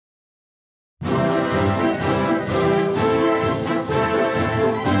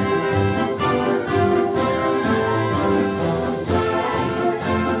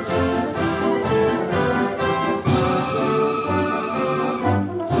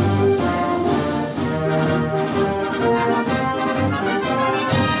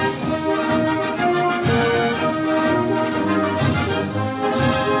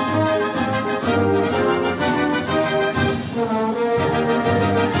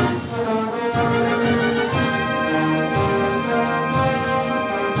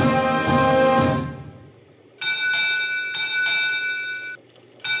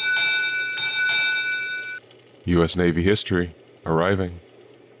U.S. Navy history arriving.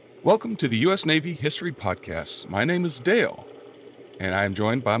 Welcome to the U.S. Navy History Podcast. My name is Dale, and I am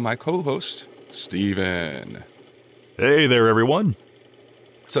joined by my co-host, Steven. Hey there, everyone.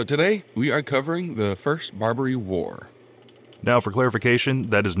 So today, we are covering the First Barbary War. Now, for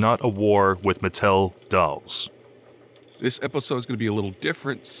clarification, that is not a war with Mattel dolls. This episode is going to be a little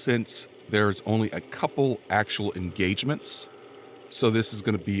different since there's only a couple actual engagements. So this is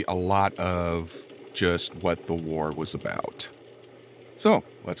going to be a lot of just what the war was about. So,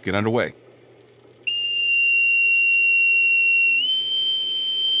 let's get underway.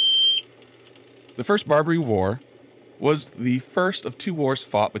 The First Barbary War was the first of two wars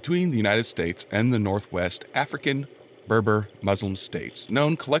fought between the United States and the Northwest African Berber Muslim states,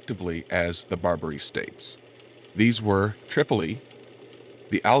 known collectively as the Barbary States. These were Tripoli,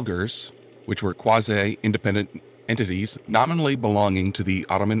 the Algiers, which were quasi-independent entities nominally belonging to the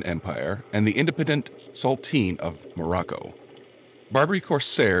Ottoman Empire, and the independent Sultan of Morocco. Barbary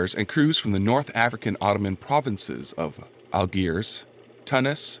corsairs and crews from the North African Ottoman provinces of Algiers,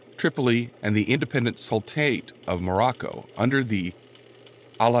 Tunis, Tripoli, and the independent Sultanate of Morocco under the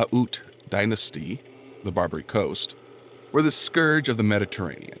Alauite dynasty, the Barbary Coast, were the scourge of the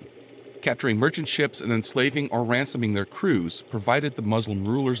Mediterranean. Capturing merchant ships and enslaving or ransoming their crews provided the Muslim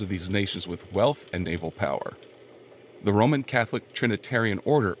rulers of these nations with wealth and naval power. The Roman Catholic Trinitarian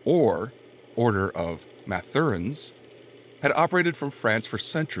Order, or Order of Mathurins, had operated from France for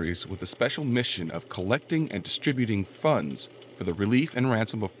centuries with the special mission of collecting and distributing funds for the relief and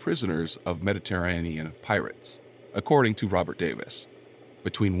ransom of prisoners of Mediterranean pirates, according to Robert Davis.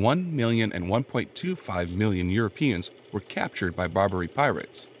 Between 1 million and 1.25 million Europeans were captured by Barbary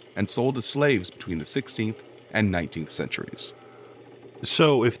pirates and sold as slaves between the 16th and 19th centuries.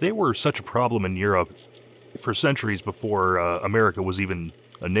 So, if they were such a problem in Europe for centuries before America was even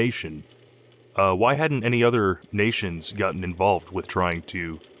a nation, why hadn't any other nations gotten involved with trying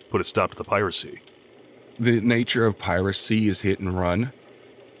to put a stop to the piracy? The nature of piracy is hit and run,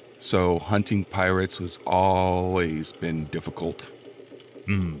 so hunting pirates has always been difficult.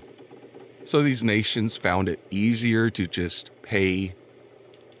 So these nations found it easier to just pay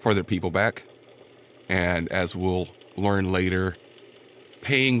for their people back, and as we'll learn later,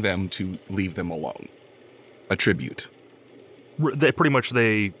 paying them to leave them alone. A tribute.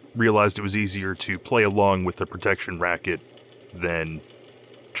 They realized it was easier to play along with the protection racket than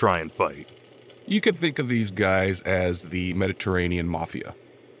try and fight. You could think of these guys as the Mediterranean Mafia.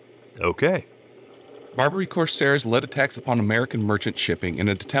 Okay. Barbary corsairs led attacks upon American merchant shipping in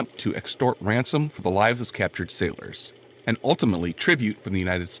an attempt to extort ransom for the lives of captured sailors, and ultimately tribute from the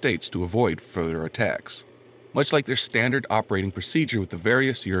United States to avoid further attacks, much like their standard operating procedure with the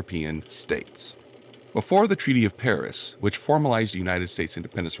various European states. Before the Treaty of Paris, which formalized the United States'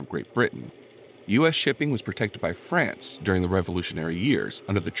 independence from Great Britain, U.S. shipping was protected by France during the Revolutionary years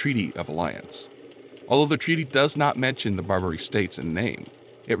under the Treaty of Alliance. Although the treaty does not mention the Barbary States in name,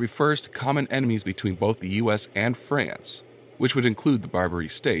 it refers to common enemies between both the U.S. and France, which would include the Barbary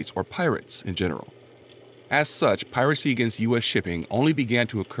States, or pirates in general. As such, piracy against U.S. shipping only began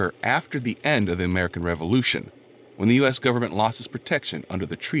to occur after the end of the American Revolution, when the U.S. government lost its protection under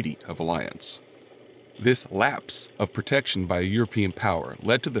the Treaty of Alliance. This lapse of protection by a European power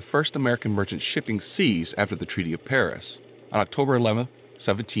led to the first American merchant shipping seized after the Treaty of Paris on October 11,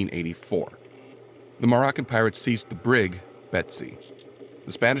 1784. The Moroccan pirates seized the brig Betsy.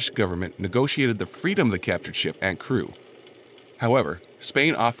 The Spanish government negotiated the freedom of the captured ship and crew. However,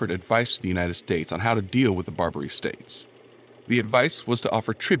 Spain offered advice to the United States on how to deal with the Barbary States. The advice was to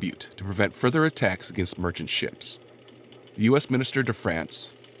offer tribute to prevent further attacks against merchant ships. The U.S. Minister to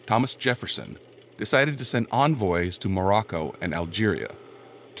France, Thomas Jefferson, decided to send envoys to Morocco and Algeria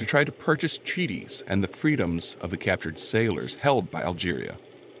to try to purchase treaties and the freedoms of the captured sailors held by Algeria.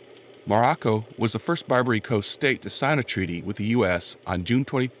 Morocco was the first Barbary Coast state to sign a treaty with the U.S. on June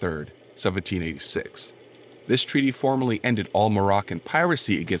 23, 1786. This treaty formally ended all Moroccan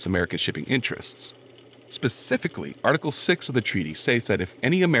piracy against American shipping interests. Specifically, Article 6 of the treaty states that if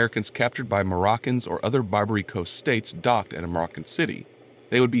any Americans captured by Moroccans or other Barbary Coast states docked at a Moroccan city,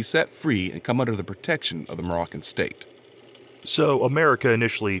 they would be set free and come under the protection of the Moroccan state. So America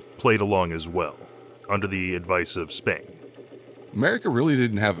initially played along as well, under the advice of Spain. America really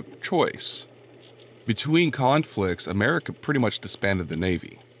didn't have a choice. Between conflicts, America pretty much disbanded the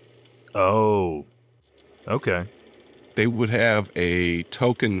Navy. Oh, okay. They would have a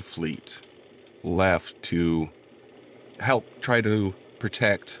token fleet left to help try to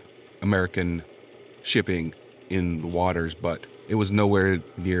protect American shipping in the waters, but it was nowhere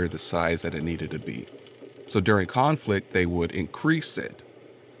near the size that it needed to be. So during conflict, they would increase it,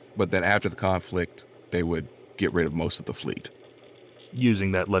 but then after the conflict, they would get rid of most of the fleet.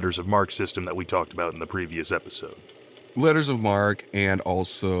 Using that letters of marque system that we talked about in the previous episode. Letters of marque, and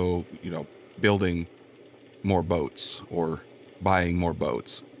also, building more boats or buying more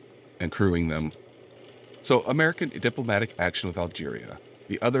boats and crewing them. So American diplomatic action with Algeria,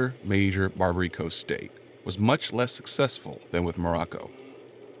 the other major Barbary Coast state, was much less successful than with Morocco.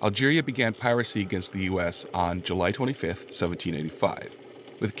 Algeria began piracy against the U.S. on July 25, 1785,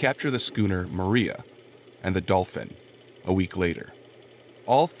 with capture of the schooner Maria and the Dolphin a week later.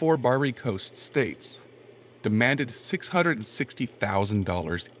 All 4 Barbary Coast states demanded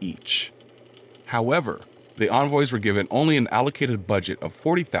 $660,000 each. However, the envoys were given only an allocated budget of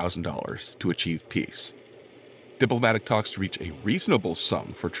 $40,000 to achieve peace. Diplomatic talks to reach a reasonable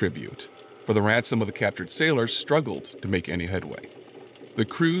sum for tribute for the ransom of the captured sailors struggled to make any headway. The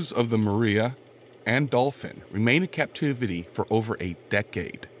crews of the Maria and Dolphin remained in captivity for over a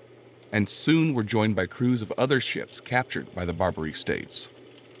decade, and soon were joined by crews of other ships captured by the Barbary states.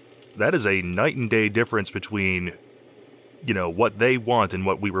 That is a night and day difference between, what they want and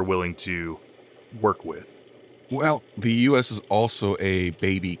what we were willing to work with. Well, the U.S. is also a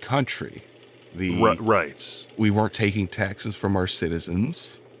baby country. Right. We weren't taking taxes from our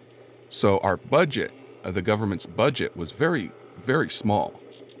citizens, so our budget, the government's budget, was very, very small.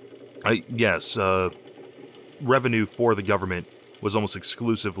 Yes, revenue for the government was almost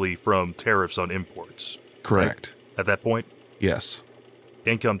exclusively from tariffs on imports. Correct. Right? At that point? Yes.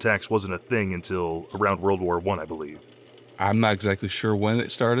 Income tax wasn't a thing until around World War I, I believe. I'm not exactly sure when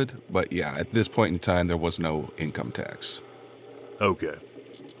it started, but yeah, at this point in time, there was no income tax. Okay.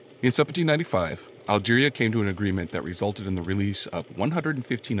 In 1795, Algeria came to an agreement that resulted in the release of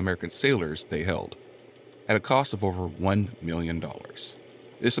 115 American sailors they held, at a cost of over $1 million.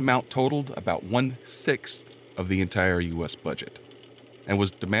 This amount totaled about 1/6 of the entire U.S. budget, and was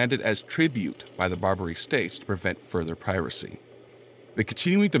demanded as tribute by the Barbary states to prevent further piracy. The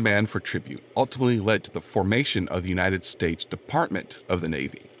continuing demand for tribute ultimately led to the formation of the United States Department of the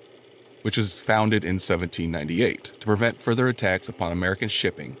Navy, which was founded in 1798 to prevent further attacks upon American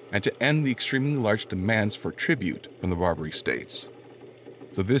shipping and to end the extremely large demands for tribute from the Barbary states.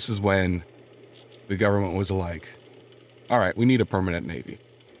 So this is when the government was like, all right, we need a permanent navy.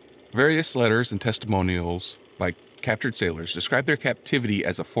 Various letters and testimonials by captured sailors describe their captivity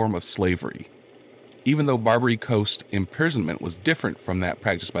as a form of slavery, even though Barbary Coast imprisonment was different from that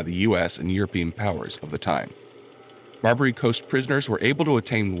practiced by the U.S. and European powers of the time. Barbary Coast prisoners were able to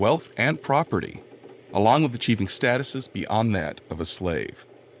attain wealth and property, along with achieving statuses beyond that of a slave.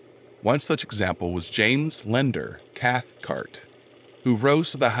 One such example was James Lender Cathcart, who rose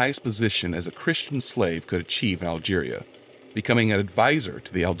to the highest position as a Christian slave could achieve in Algeria, becoming an advisor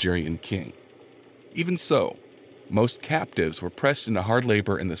to the Algerian king. Even so, most captives were pressed into hard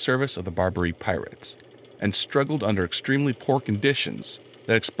labor in the service of the Barbary pirates, and struggled under extremely poor conditions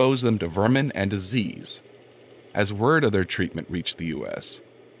that exposed them to vermin and disease. As word of their treatment reached the U.S.,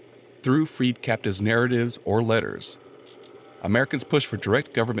 through freed captives' narratives or letters, Americans pushed for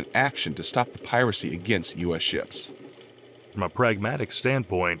direct government action to stop the piracy against U.S. ships. From a pragmatic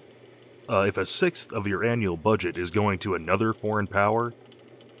standpoint, if 1/6 of your annual budget is going to another foreign power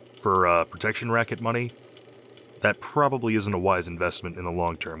for protection racket money, that probably isn't a wise investment in the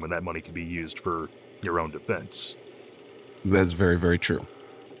long term when that money can be used for your own defense. That's very, very true.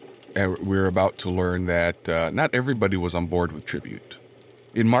 And we're about to learn that not everybody was on board with tribute.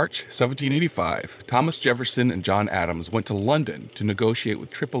 In March 1785, Thomas Jefferson and John Adams went to London to negotiate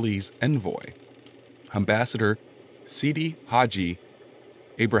with Tripoli's envoy, Ambassador Sidi Haji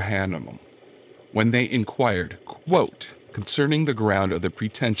Abrahamum, when they inquired, quote, concerning the ground of the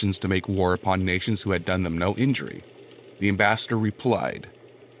pretensions to make war upon nations who had done them no injury. The ambassador replied,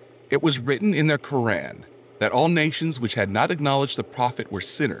 it was written in their Koran that all nations which had not acknowledged the prophet were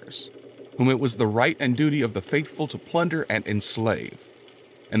sinners, whom it was the right and duty of the faithful to plunder and enslave,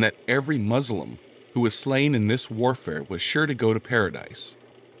 and that every Muslim who was slain in this warfare was sure to go to paradise.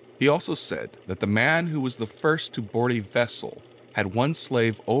 He also said that the man who was the first to board a vessel had one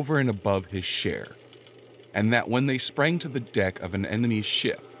slave over and above his share, and that when they sprang to the deck of an enemy's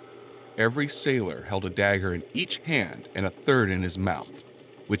ship, every sailor held a dagger in each hand and a third in his mouth,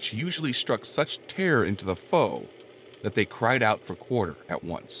 which usually struck such terror into the foe that they cried out for quarter at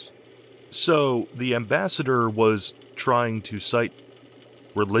once. So the ambassador was trying to cite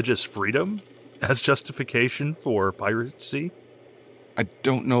religious freedom as justification for piracy? I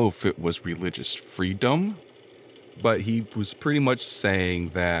don't know if it was religious freedom, but he was pretty much saying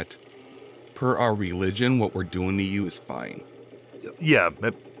that per our religion, what we're doing to you is fine. Yeah,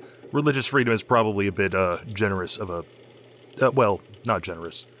 religious freedom is probably a bit generous of a... well, not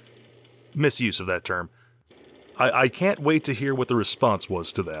generous. Misuse of that term. I can't wait to hear what the response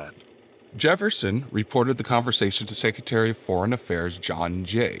was to that. Jefferson reported the conversation to Secretary of Foreign Affairs John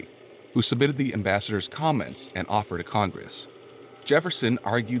Jay, who submitted the ambassador's comments and offer to Congress. Jefferson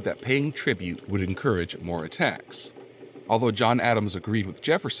argued that paying tribute would encourage more attacks. Although John Adams agreed with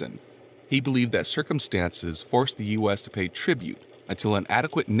Jefferson, he believed that circumstances forced the U.S. to pay tribute until an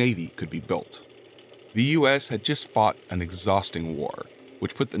adequate navy could be built. The U.S. had just fought an exhausting war,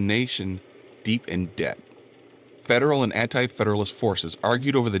 which put the nation deep in debt. Federal and anti-federalist forces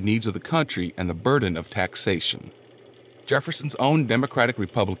argued over the needs of the country and the burden of taxation. Jefferson's own Democratic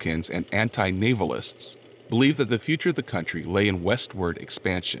Republicans and anti-navalists believed that the future of the country lay in westward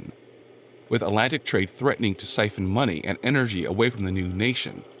expansion, with Atlantic trade threatening to siphon money and energy away from the new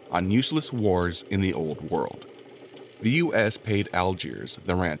nation on useless wars in the Old World. The U.S. paid Algiers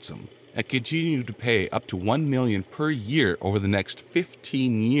the ransom and continued to pay up to $1 million per year over the next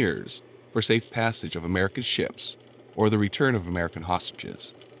 15 years for safe passage of American ships or the return of American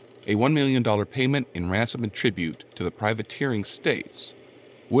hostages. A $1 million payment in ransom and tribute to the privateering states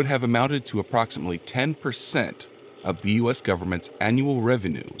would have amounted to approximately 10% of the U.S. government's annual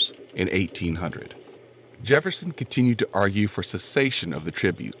revenues in 1800. Jefferson continued to argue for cessation of the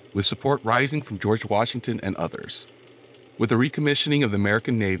tribute, with support rising from George Washington and others. With the recommissioning of the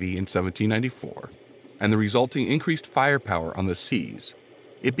American Navy in 1794 and the resulting increased firepower on the seas,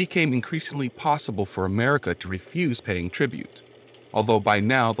 it became increasingly possible for America to refuse paying tribute, although by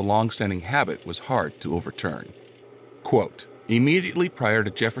now the long-standing habit was hard to overturn. Quote, immediately prior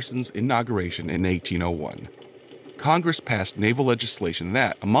to Jefferson's inauguration in 1801, Congress passed naval legislation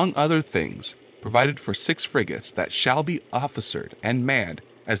that, among other things, provided for 6 frigates that shall be officered and manned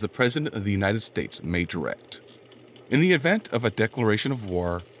as the President of the United States may direct. In the event of a declaration of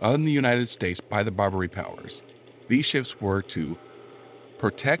war on the United States by the Barbary powers, these ships were to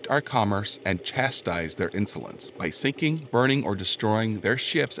protect our commerce and chastise their insolence by sinking, burning, or destroying their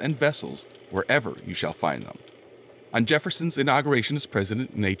ships and vessels wherever you shall find them. On Jefferson's inauguration as president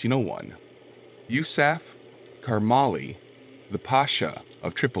in 1801, Yusuf Karmali, the Pasha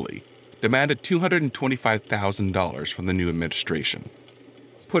of Tripoli, demanded $225,000 from the new administration.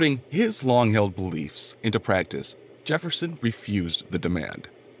 Putting his long-held beliefs into practice, Jefferson refused the demand.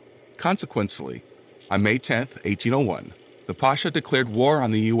 Consequently, on May 10, 1801, the Pasha declared war on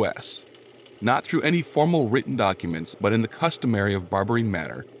the U.S., not through any formal written documents, but in the customary of Barbary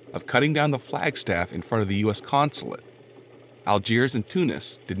manner of cutting down the flagstaff in front of the U.S. consulate. Algiers and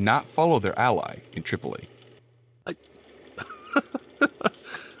Tunis did not follow their ally in Tripoli.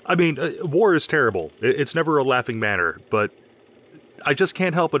 I mean, war is terrible. It's never a laughing matter, but I just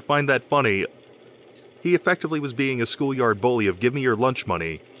can't help but find that funny. He effectively was being a schoolyard bully of give me your lunch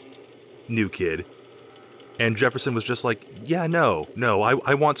money, new kid. And Jefferson was just like, yeah, no,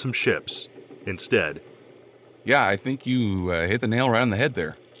 I want some ships instead. Yeah, I think you hit the nail right on the head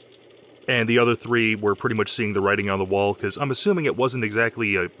there. And the other 3 were pretty much seeing the writing on the wall, because I'm assuming it wasn't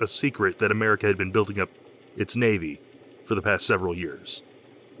exactly a secret that America had been building up its navy for the past several years.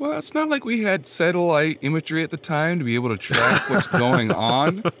 Well, it's not like we had satellite imagery at the time to be able to track what's going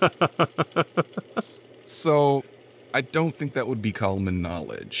on. So I don't think that would be common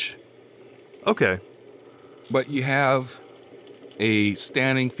knowledge. Okay. But you have a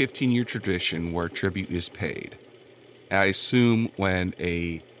standing 15-year tradition where tribute is paid. And I assume when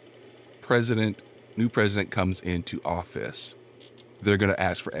a new president comes into office, they're going to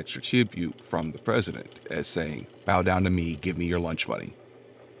ask for extra tribute from the president as saying, bow down to me, give me your lunch money.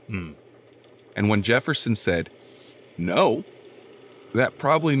 And when Jefferson said no, that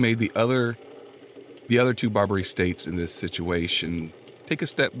probably made the other 2 Barbary states in this situation take a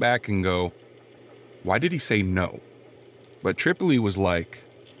step back and go, why did he say no? But Tripoli was like,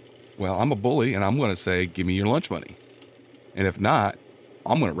 well, I'm a bully and I'm going to say, give me your lunch money. And if not,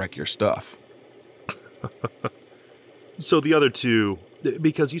 I'm going to wreck your stuff. So the other 2,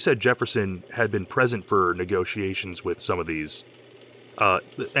 because you said Jefferson had been present for negotiations with some of these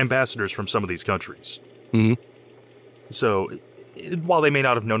ambassadors from some of these countries. Mm-hmm. So while they may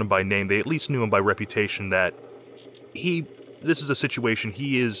not have known him by name, they at least knew him by reputation that this is a situation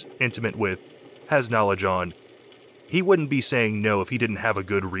he is intimate with, has knowledge on. He wouldn't be saying no if he didn't have a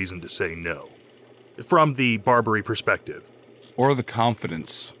good reason to say no, from the Barbary perspective. Or the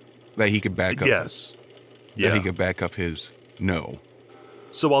confidence that he could back up. Yes. That he could back up his no.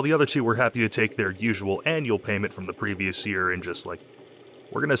 So while the other 2 were happy to take their usual annual payment from the previous year and just like,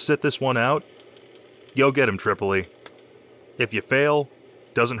 we're going to sit this one out, go get him, Tripoli. If you fail,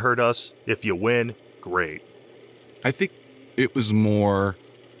 doesn't hurt us. If you win, great. I think it was more,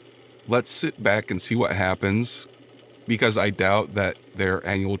 let's sit back and see what happens, because I doubt that their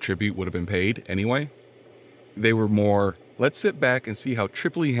annual tribute would have been paid anyway. They were more, let's sit back and see how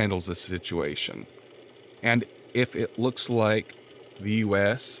Tripoli handles this situation. And if it looks like the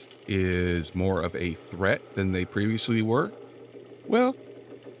U.S. is more of a threat than they previously were, well,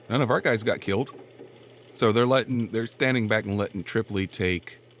 none of our guys got killed. So they're standing back and letting Tripoli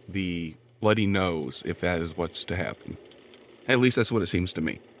take the bloody nose if that is what's to happen. At least that's what it seems to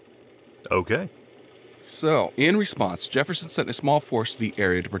me. Okay. So, in response, Jefferson sent a small force to the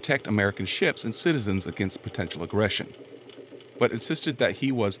area to protect American ships and citizens against potential aggression, but insisted that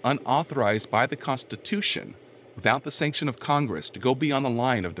he was unauthorized by the Constitution, without the sanction of Congress, to go beyond the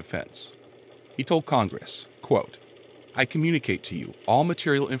line of defense. He told Congress, quote, "I communicate to you all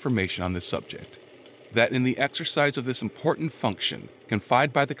material information on this subject, that in the exercise of this important function,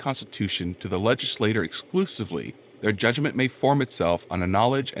 conferred by the Constitution to the legislator exclusively, their judgment may form itself on a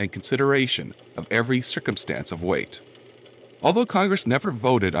knowledge and consideration of every circumstance of weight." Although Congress never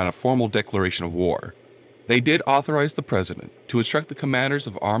voted on a formal declaration of war, they did authorize the President to instruct the commanders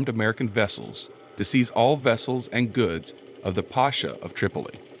of armed American vessels to seize all vessels and goods of the Pasha of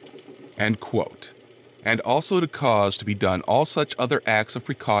Tripoli. End quote. And also to cause to be done all such other acts of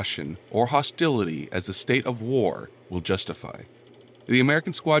precaution or hostility as the state of war will justify. The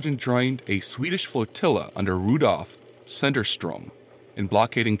American squadron joined a Swedish flotilla under Rudolf Senderstrom in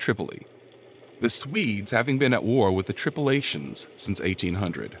blockading Tripoli, the Swedes having been at war with the Tripolitans since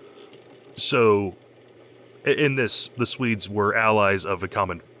 1800. So, in this, the Swedes were allies of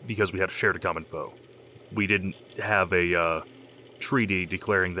because we had shared a common foe. We didn't have a treaty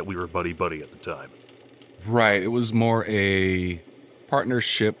declaring that we were buddy-buddy at the time. Right, it was more a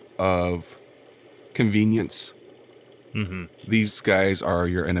partnership of convenience. Mm-hmm. These guys are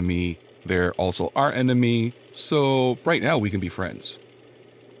your enemy. They're also our enemy. So right now we can be friends.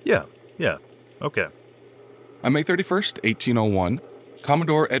 Yeah. Okay. On May 31st, 1801,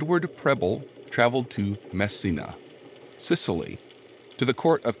 Commodore Edward Preble traveled to Messina, Sicily, to the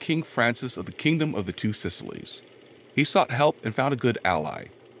court of King Francis of the Kingdom of the Two Sicilies. He sought help and found a good ally.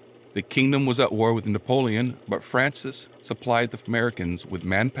 The kingdom was at war with Napoleon, but Francis supplied the Americans with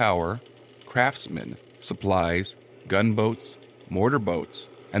manpower, craftsmen, supplies, gunboats, mortar boats,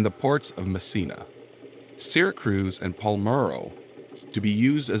 and the ports of Messina, Syracuse, and Palmero to be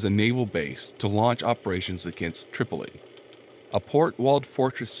used as a naval base to launch operations against Tripoli, a port-walled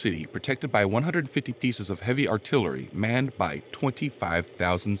fortress city protected by 150 pieces of heavy artillery manned by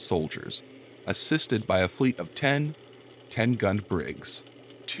 25,000 soldiers, assisted by a fleet of 10 10-gun brigs,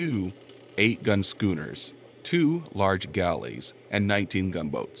 2 8-gun schooners, 2 large galleys, and 19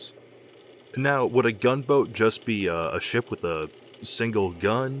 gunboats. Now, would a gunboat just be a ship with a single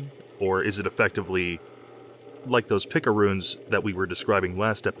gun, or is it effectively like those picaroons that we were describing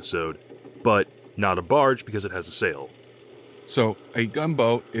last episode, but not a barge because it has a sail? So a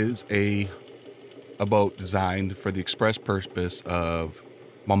gunboat is a boat designed for the express purpose of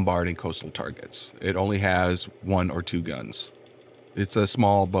bombarding coastal targets. It only has 1 or 2 guns. It's a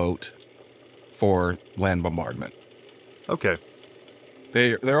small boat for land bombardment. Okay.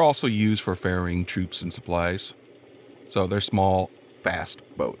 They're also used for ferrying troops and supplies. So they're small, fast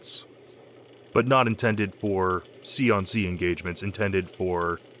boats. But not intended for sea-on-sea engagements, intended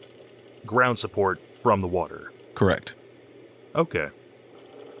for ground support from the water. Correct. Okay.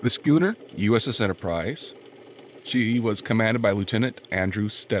 The schooner, USS Enterprise, she was commanded by Lieutenant Andrew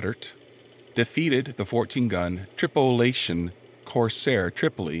Steddert, defeated the 14-gun Tripolitan Corsair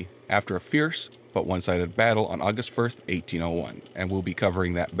Tripoli after a fierce but one-sided battle on August 1st, 1801, and we'll be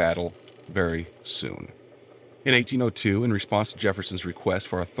covering that battle very soon. In 1802, in response to Jefferson's request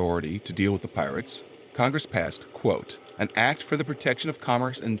for authority to deal with the pirates, Congress passed, quote, "An act for the protection of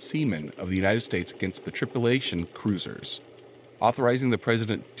commerce and seamen of the United States against the Tripolitan cruisers, authorizing the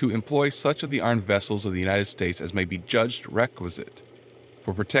President to employ such of the armed vessels of the United States as may be judged requisite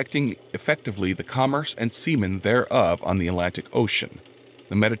for protecting effectively the commerce and seamen thereof on the Atlantic Ocean,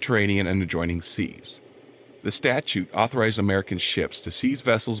 the Mediterranean and adjoining seas. The statute authorized American ships to seize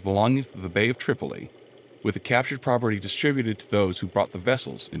vessels belonging to the Bay of Tripoli, with the captured property distributed to those who brought the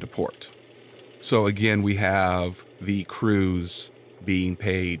vessels into port." So again, we have the crews being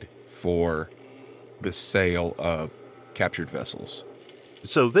paid for the sale of captured vessels.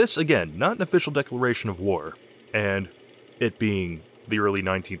 So this, again, not an official declaration of war, and it being the early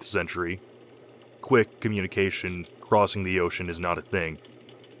 19th century, quick communication crossing the ocean is not a thing.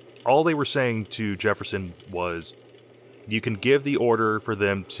 All they were saying to Jefferson was, you can give the order for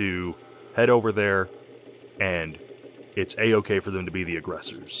them to head over there, and it's A-okay for them to be the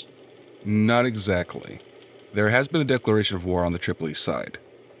aggressors. Not exactly. There has been a declaration of war on the Tripoli side.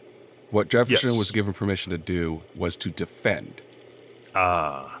 What Jefferson was given permission to do was to defend.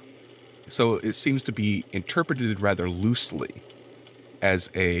 Ah. So it seems to be interpreted rather loosely as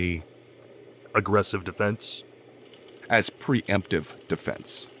Aggressive defense? as preemptive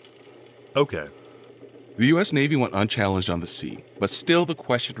defense. Okay. The U.S. Navy went unchallenged on the sea, but still the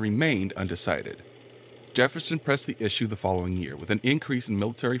question remained undecided. Jefferson pressed the issue the following year with an increase in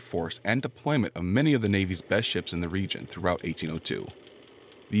military force and deployment of many of the Navy's best ships in the region throughout 1802.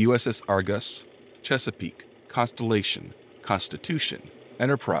 The USS Argus, Chesapeake, Constellation, Constitution,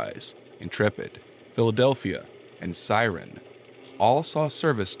 Enterprise, Intrepid, Philadelphia, and Siren all saw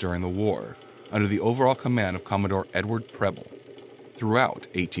service during the war under the overall command of Commodore Edward Preble throughout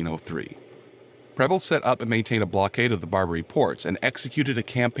 1803. Preble set up and maintained a blockade of the Barbary ports and executed a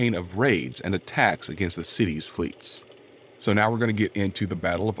campaign of raids and attacks against the city's fleets. So now we're going to get into the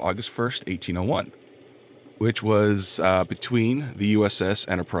Battle of August 1st, 1801, which was between the USS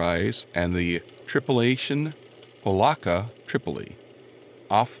Enterprise and the Tripolitation Polacca Tripoli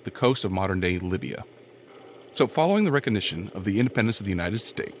off the coast of modern-day Libya. So following the recognition of the independence of the United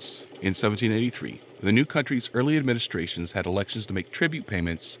States in 1783, the new country's early administrations had elections to make tribute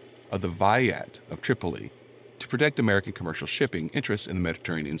payments of the Viat of Tripoli to protect American commercial shipping interests in the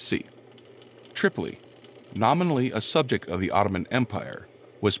Mediterranean Sea. Tripoli, nominally a subject of the Ottoman Empire,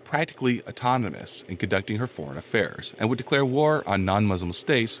 was practically autonomous in conducting her foreign affairs and would declare war on non-Muslim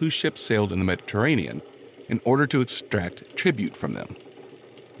states whose ships sailed in the Mediterranean in order to extract tribute from them.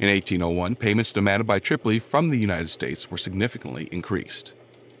 In 1801, payments demanded by Tripoli from the United States were significantly increased.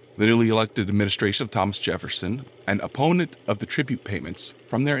 The newly elected administration of Thomas Jefferson, an opponent of the tribute payments,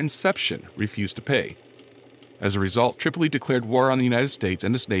 from their inception refused to pay. As a result, Tripoli declared war on the United States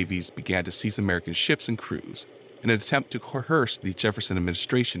and its navies began to seize American ships and crews in an attempt to coerce the Jefferson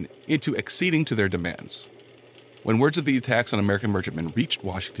administration into acceding to their demands. When words of the attacks on American merchantmen reached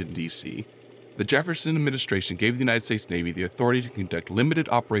Washington, D.C., the Jefferson administration gave the United States Navy the authority to conduct limited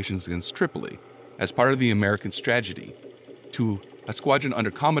operations against Tripoli as part of the American strategy. A squadron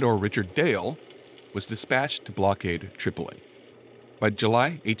under Commodore Richard Dale was dispatched to blockade Tripoli. By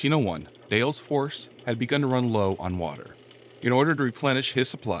July 1801, Dale's force had begun to run low on water. In order to replenish his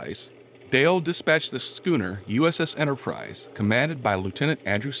supplies, Dale dispatched the schooner USS Enterprise, commanded by Lieutenant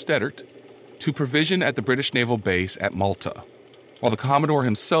Andrew Steddert, to provision at the British naval base at Malta, while the Commodore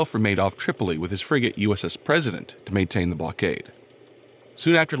himself remained off Tripoli with his frigate USS President to maintain the blockade.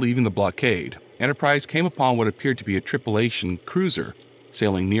 Soon after leaving the blockade, Enterprise came upon what appeared to be a Tripolitan cruiser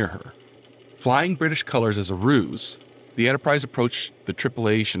sailing near her. Flying British colors as a ruse, the Enterprise approached the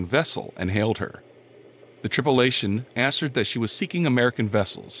Tripolitan vessel and hailed her. The Tripolitan answered that she was seeking American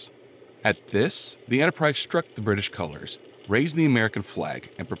vessels. At this, the Enterprise struck the British colors, raised the American flag,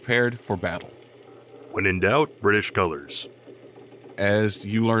 and prepared for battle. When in doubt, British colors. As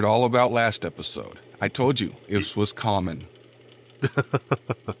you learned all about last episode, I told you it was common.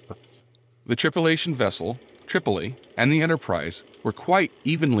 The Tripolitan vessel, Tripoli, and the Enterprise were quite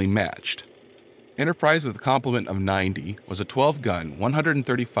evenly matched. Enterprise, with a complement of 90, was a 12-gun,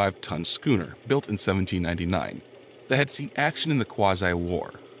 135-ton schooner built in 1799 that had seen action in the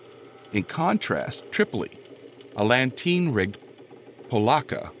Quasi-War. In contrast, Tripoli, a lateen-rigged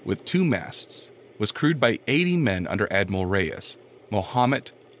polacca with 2 masts, was crewed by 80 men under Admiral Reyes,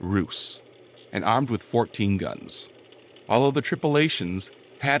 Mohammed Rus, and armed with 14 guns. Although the Tripolitans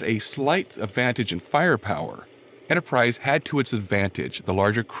had a slight advantage in firepower, Enterprise had to its advantage the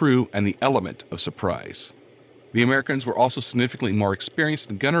larger crew and the element of surprise. The Americans were also significantly more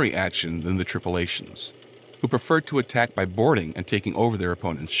experienced in gunnery action than the Tripolitans, who preferred to attack by boarding and taking over their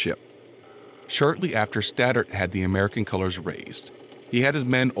opponent's ship. Shortly after Steddert had the American colors raised, he had his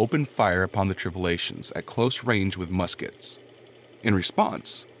men open fire upon the Tripolitans at close range with muskets. In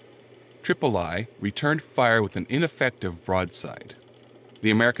response, Tripoli returned fire with an ineffective broadside. The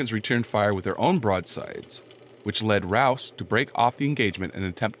Americans returned fire with their own broadsides, which led Rouse to break off the engagement and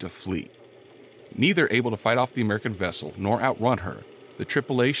attempt to flee. Neither able to fight off the American vessel nor outrun her, the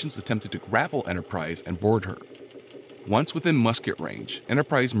Tripolitans attempted to grapple Enterprise and board her. Once within musket range,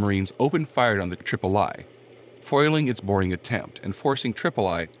 Enterprise Marines opened fire on the Tripoli, foiling its boarding attempt and forcing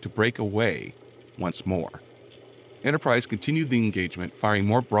Tripoli to break away once more. Enterprise continued the engagement, firing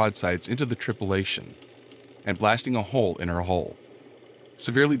more broadsides into the Tripolitan and blasting a hole in her hull.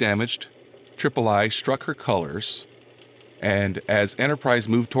 Severely damaged, Tripoli struck her colors, and as Enterprise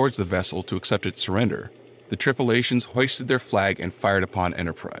moved towards the vessel to accept its surrender, the Tripolitans hoisted their flag and fired upon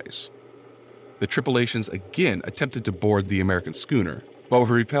Enterprise. The Tripolitans again attempted to board the American schooner, but were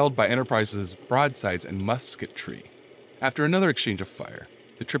repelled by Enterprise's broadsides and musketry. After another exchange of fire,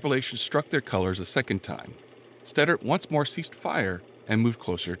 the Tripolitans struck their colors a second time. Steddert once more ceased fire and moved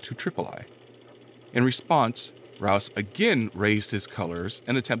closer to Tripoli. In response, Rouse again raised his colors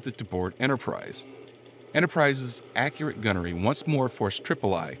and attempted to board Enterprise. Enterprise's accurate gunnery once more forced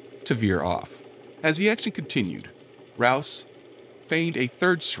Tripoli to veer off. As the action continued, Rouse feigned a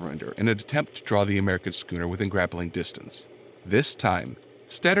third surrender in an attempt to draw the American schooner within grappling distance. This time,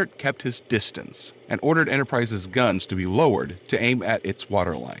 Steddard kept his distance and ordered Enterprise's guns to be lowered to aim at its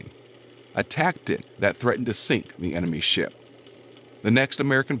waterline, a tactic that threatened to sink the enemy ship. The next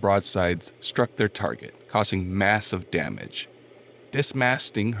American broadsides struck their target, causing massive damage,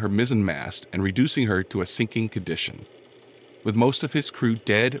 dismasting her mizzenmast and reducing her to a sinking condition. With most of his crew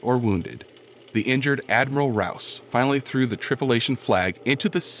dead or wounded, the injured Admiral Rouse finally threw the tripulation flag into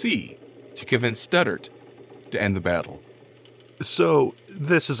the sea to convince Steddard to end the battle. So,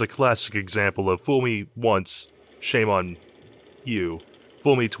 this is a classic example of fool me once, shame on you.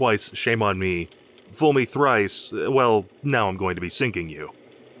 Fool me twice, shame on me. Fool me thrice, well, now I'm going to be sinking you.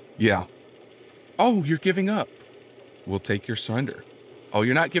 Yeah. Oh, you're giving up. We'll take your surrender. Oh,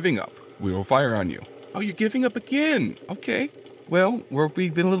 you're not giving up. We will fire on you. Oh, you're giving up again. Okay. Well,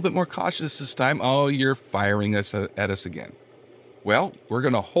 we've been a little bit more cautious this time. Oh, you're firing at us again. Well, we're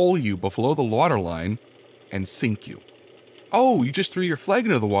going to hole you below the waterline and sink you. Oh, you just threw your flag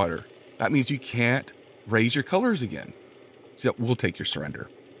into the water. That means you can't raise your colors again. So we'll take your surrender.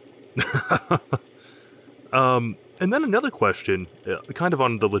 And then another question, kind of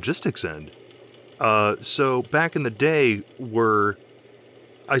on the logistics end. So back in the day,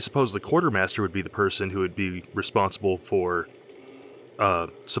 I suppose the quartermaster would be the person who would be responsible for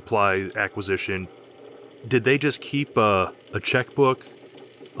supply acquisition. Did they just keep a checkbook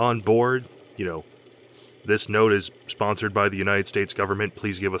on board? You know, this note is sponsored by the United States government,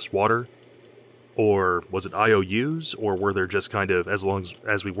 please give us water? Or was it IOUs? Or were there just kind of, as long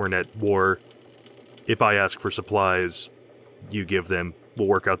as we weren't at war, if I ask for supplies, you give them, we'll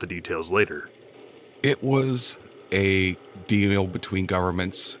work out the details later? It was a deal between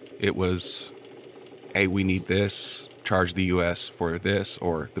governments. It was, hey, we need this, charge the U.S. for this,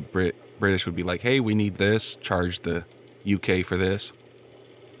 or the British would be like, hey, we need this, charge the UK for this.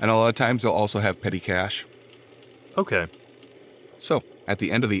 And a lot of times they'll also have petty cash. Okay. So, at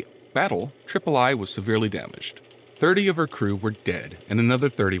the end of the battle, Tripoli was severely damaged. 30 of her crew were dead, and another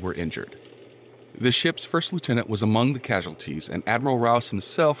 30 were injured. The ship's first lieutenant was among the casualties, and Admiral Rouse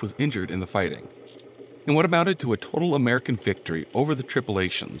himself was injured in the fighting. In what amounted to a total American victory over the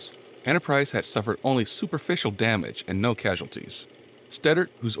tripulations, Enterprise had suffered only superficial damage and no casualties. Steddard,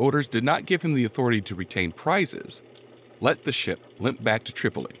 whose orders did not give him the authority to retain prizes, let the ship limp back to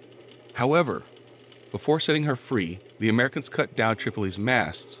Tripoli. However, before setting her free, the Americans cut down Tripoli's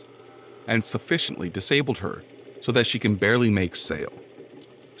masts and sufficiently disabled her so that she can barely make sail.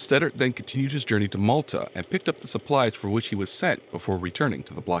 Steddard then continued his journey to Malta and picked up the supplies for which he was sent before returning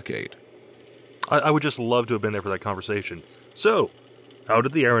to the blockade. I would just love to have been there for that conversation. So, how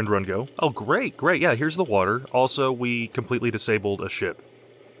did the errand run go? Oh, great. Yeah, here's the water. Also, we completely disabled a ship.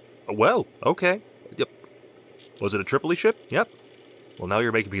 Well, okay. Yep. Was it a Tripoli ship? Yep. Well, now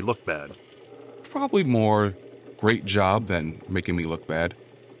you're making me look bad. Probably more great job than making me look bad,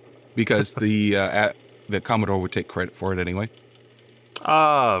 because the Commodore would take credit for it anyway.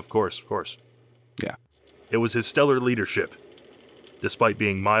 Ah, of course. Yeah. It was his stellar leadership, despite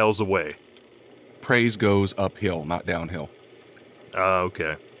being miles away. Praise goes uphill, not downhill.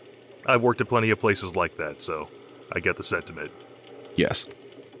 Okay. I've worked at plenty of places like that, so I get the sentiment. Yes.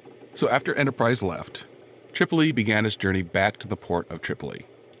 So after Enterprise left, Tripoli began its journey back to the port of Tripoli.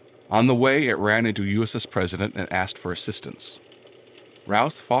 On the way, it ran into USS President and asked for assistance.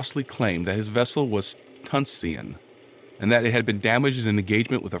 Rouse falsely claimed that his vessel was Tunisian, and that it had been damaged in an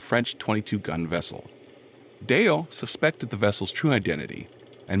engagement with a French 22-gun vessel. Dale suspected the vessel's true identity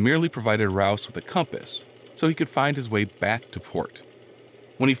and merely provided Rouse with a compass so he could find his way back to port.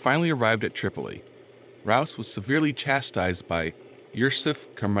 When he finally arrived at Tripoli, Rouse was severely chastised by Yusuf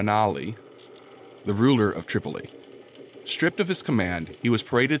Kermanali, the ruler of Tripoli. Stripped of his command, he was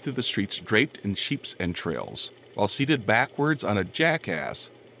paraded through the streets draped in sheep's entrails, while seated backwards on a jackass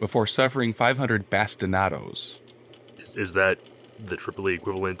before suffering 500 bastinadoes. Is that the Tripoli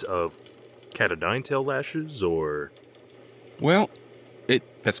equivalent of cat o' nine tail lashes, or? Well,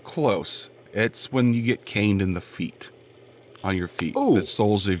 that's close. It's when you get caned in the feet, on your feet, Ooh. The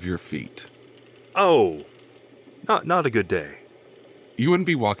soles of your feet. Oh, not a good day. You wouldn't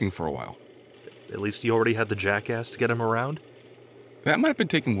be walking for a while. At least he already had the jackass to get him around? That might have been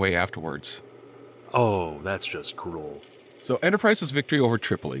taken way afterwards. Oh, that's just cruel. So Enterprise's victory over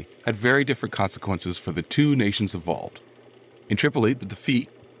Tripoli had very different consequences for the two nations involved. In Tripoli, the defeat,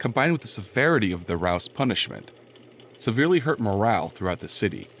 combined with the severity of the Rouse punishment, severely hurt morale throughout the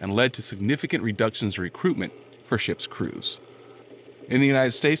city and led to significant reductions in recruitment for ships' crews. In the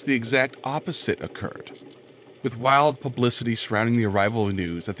United States, the exact opposite occurred, with wild publicity surrounding the arrival of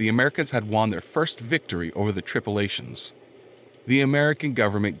news that the Americans had won their first victory over the tripulations. The American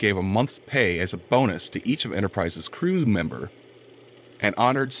government gave a month's pay as a bonus to each of Enterprise's crew member and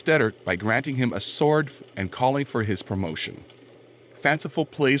honored Steddard by granting him a sword and calling for his promotion. Fanciful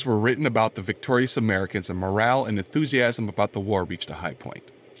plays were written about the victorious Americans, and morale and enthusiasm about the war reached a high point.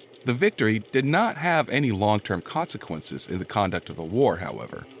 The victory did not have any long-term consequences in the conduct of the war,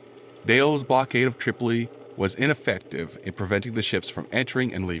 however. Dale's blockade of Tripoli was ineffective in preventing the ships from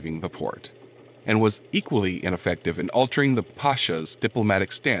entering and leaving the port, and was equally ineffective in altering the Pasha's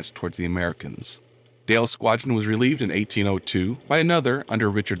diplomatic stance towards the Americans. Dale's squadron was relieved in 1802 by another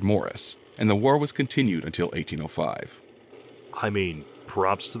under Richard Morris, and the war was continued until 1805. I mean,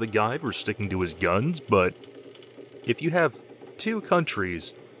 props to the guy for sticking to his guns, but if you have two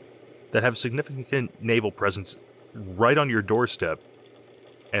countries that have significant naval presence right on your doorstep,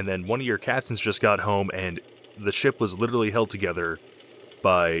 and then one of your captains just got home and the ship was literally held together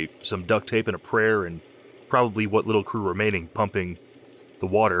by some duct tape and a prayer and probably what little crew remaining pumping the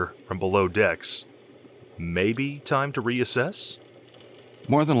water from below decks, maybe time to reassess?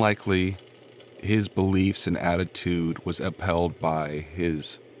 More than likely, his beliefs and attitude was upheld by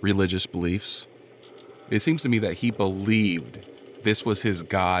his religious beliefs. It seems to me that he believed this was his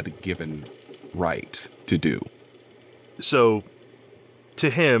God-given right to do. So, to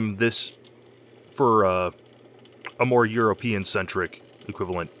him, this, for a more European-centric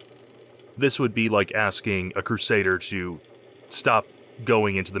equivalent, this would be like asking a crusader to stop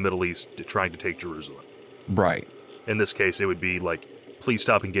going into the Middle East trying to take Jerusalem. Right. In this case, it would be like, please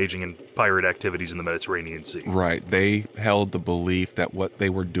stop engaging in pirate activities in the Mediterranean Sea. Right. They held the belief that what they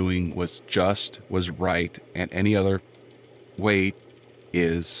were doing was just, was right, and any other way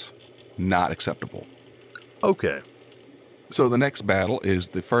is not acceptable. Okay. So the next battle is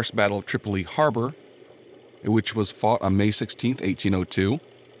the First Battle of Tripoli Harbor, which was fought on May 16th, 1802,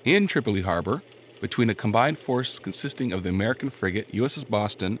 in Tripoli Harbor, between a combined force consisting of the American frigate USS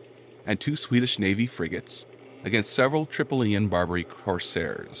Boston and two Swedish Navy frigates, against several Tripolian Barbary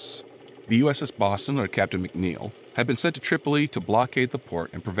corsairs. The USS Boston, under Captain McNeil, had been sent to Tripoli to blockade the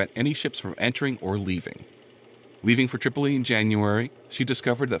port and prevent any ships from entering or leaving. Leaving for Tripoli in January, she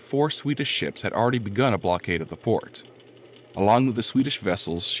discovered that 4 Swedish ships had already begun a blockade of the port. Along with the Swedish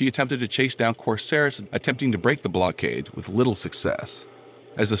vessels, she attempted to chase down corsairs attempting to break the blockade with little success,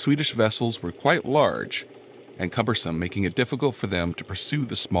 as the Swedish vessels were quite large and cumbersome, making it difficult for them to pursue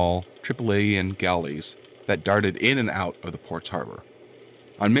the small Tripolian galleys that darted in and out of the port's harbor.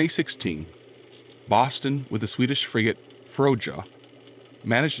 On May 16, Boston, with the Swedish frigate Froja,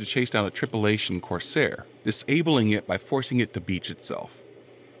 managed to chase down a Tripolian corsair, disabling it by forcing it to beach itself.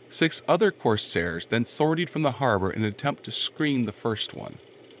 6 other corsairs then sortied from the harbor in an attempt to screen the first one.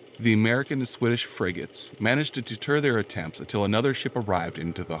 The American and Swedish frigates managed to deter their attempts until another ship arrived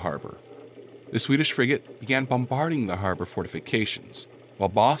into the harbor. The Swedish frigate began bombarding the harbor fortifications, while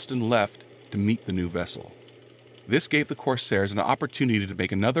Boston left to meet the new vessel. This gave the corsairs an opportunity to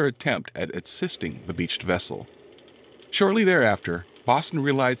make another attempt at assisting the beached vessel. Shortly thereafter, Boston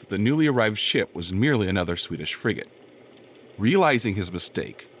realized that the newly arrived ship was merely another Swedish frigate. Realizing his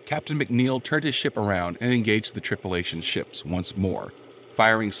mistake, Captain McNeil turned his ship around and engaged the Tripolian ships once more,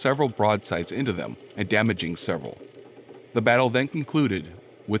 firing several broadsides into them and damaging several. The battle then concluded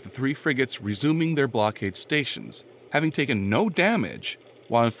with the 3 frigates resuming their blockade stations, having taken no damage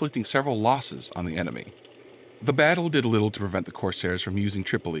while inflicting several losses on the enemy. The battle did little to prevent the corsairs from using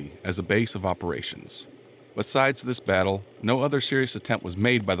Tripoli as a base of operations. Besides this battle, no other serious attempt was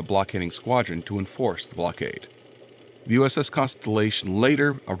made by the blockading squadron to enforce the blockade. The USS Constellation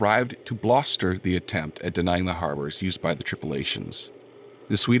later arrived to bluster the attempt at denying the harbors used by the Tripolians.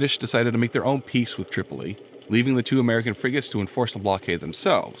 The Swedish decided to make their own peace with Tripoli, leaving the 2 American frigates to enforce the blockade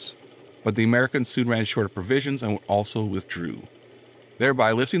themselves, but the Americans soon ran short of provisions and also withdrew,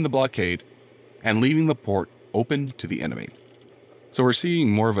 thereby lifting the blockade and leaving the port open to the enemy. So we're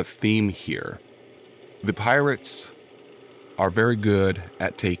seeing more of a theme here. The pirates are very good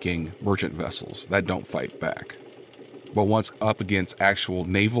at taking merchant vessels that don't fight back. But once up against actual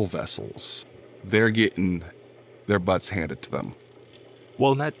naval vessels, they're getting their butts handed to them.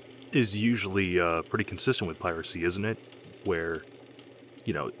 Well, and that is usually pretty consistent with piracy, isn't it? Where,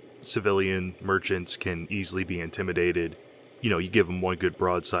 civilian merchants can easily be intimidated. You give them one good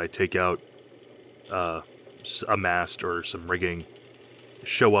broadside, take out a mast or some rigging,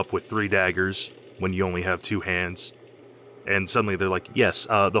 show up with 3 daggers when you only have 2 hands, and suddenly they're like, yes,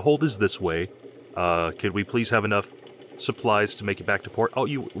 the hold is this way. Could we please have enough supplies to make it back to port? Oh,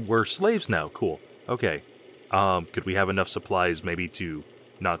 we're slaves now. Cool. Okay. Could we have enough supplies maybe to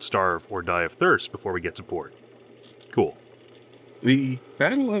not starve or die of thirst before we get to port? Cool. The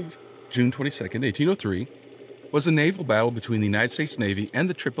Battle of June 22nd, 1803, was a naval battle between the United States Navy and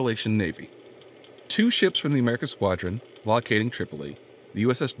the Tripolitan Navy. Two ships from the American squadron blockading Tripoli, the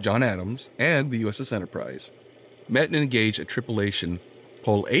USS John Adams and the USS Enterprise, met and engaged at Tripolitan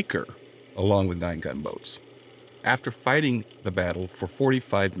Pole Acre, along with 9 gunboats. After fighting the battle for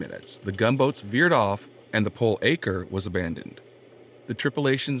 45 minutes, the gunboats veered off and the Pole Acre was abandoned. The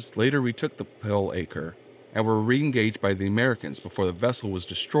Tripolitans later retook the Pole Acre and were re-engaged by the Americans before the vessel was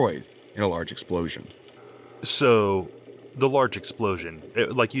destroyed in a large explosion. So, the large explosion,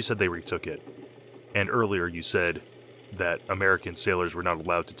 like you said, they retook it. And earlier you said that American sailors were not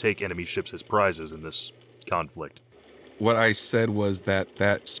allowed to take enemy ships as prizes in this conflict. What I said was that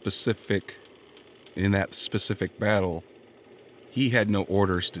in that specific battle, he had no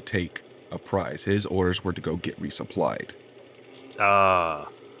orders to take a prize. His orders were to go get resupplied. Ah,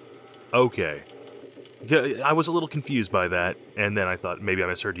 okay. Yeah, I was a little confused by that, and then I thought maybe I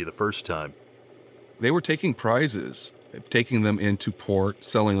misheard you the first time. They were taking prizes, taking them into port,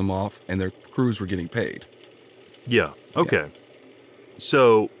 selling them off, and their crews were getting paid. Yeah, okay. Yeah.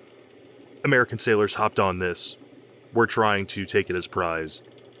 So, American sailors hopped on this, were trying to take it as prize.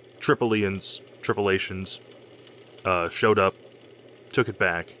 Tripolitans showed up, took it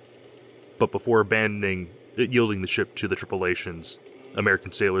back, but before yielding the ship to the Tripolitans,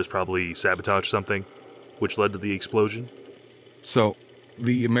 American sailors probably sabotaged something, which led to the explosion. So,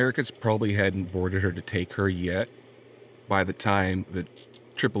 the Americans probably hadn't boarded her to take her yet by the time the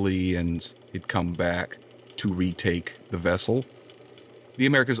Tripolitans had come back to retake the vessel. The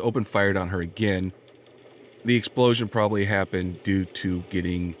Americans opened fire on her again. The explosion probably happened due to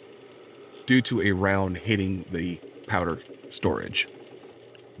a round hitting the powder storage.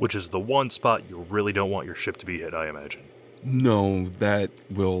 Which is the one spot you really don't want your ship to be hit, I imagine. No, that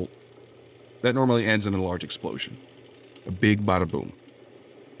normally ends in a large explosion. A big bada boom.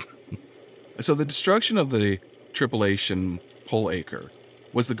 So the destruction of the Tripolitan Pole Acre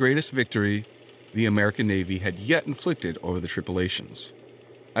was the greatest victory the American Navy had yet inflicted over the Tripolitans.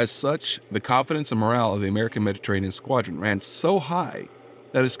 As such, the confidence and morale of the American Mediterranean Squadron ran so high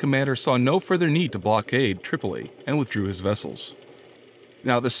that his commander saw no further need to blockade Tripoli and withdrew his vessels.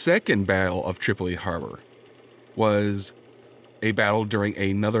 Now, the second Battle of Tripoli Harbor was a battle during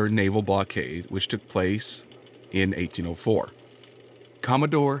another naval blockade which took place in 1804.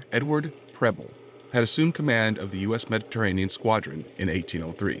 Commodore Edward Preble had assumed command of the U.S. Mediterranean Squadron in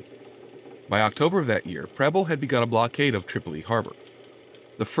 1803. By October of that year, Preble had begun a blockade of Tripoli Harbor.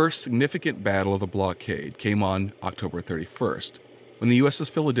 The first significant battle of the blockade came on October 31st, when the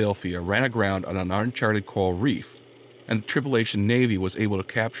USS Philadelphia ran aground on an uncharted coral reef, and the Tripolitan Navy was able to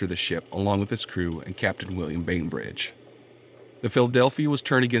capture the ship along with its crew and Captain William Bainbridge. The Philadelphia was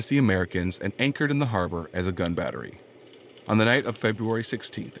turned against the Americans and anchored in the harbor as a gun battery. On the night of February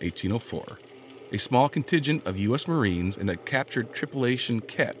 16, 1804, a small contingent of U.S. Marines in a captured Tripolitan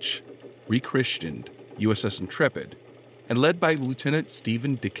ketch rechristened USS Intrepid, and led by Lieutenant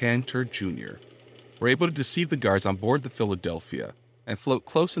Stephen Decanter, Jr., were able to deceive the guards on board the Philadelphia and float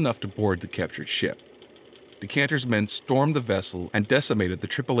close enough to board the captured ship. Decanter's men stormed the vessel and decimated the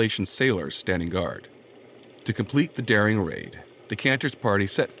Tripolitan sailors standing guard. To complete the daring raid, Decanter's party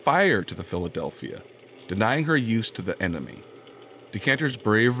set fire to the Philadelphia, denying her use to the enemy. Decanter's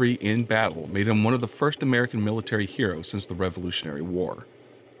bravery in battle made him one of the first American military heroes since the Revolutionary War.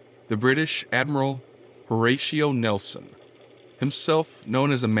 The British Admiral Horatio Nelson, himself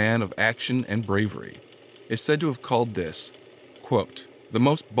known as a man of action and bravery, is said to have called this, quote, the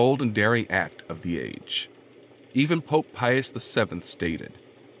most bold and daring act of the age. Even Pope Pius VII stated,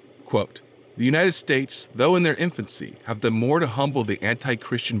 quote, the United States, though in their infancy, have done more to humble the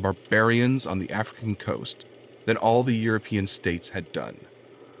anti-Christian barbarians on the African coast than all the European states had done.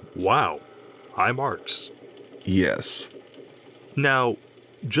 Wow. High marks. Yes. Now,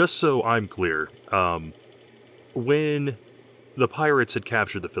 just so I'm clear, when the pirates had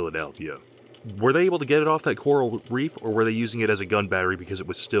captured the Philadelphia, were they able to get it off that coral reef, or were they using it as a gun battery because it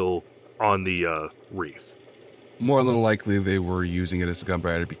was still on the reef? More than likely, they were using it as a gun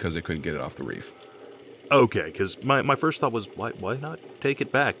battery because they couldn't get it off the reef. Okay, because my first thought was, why not take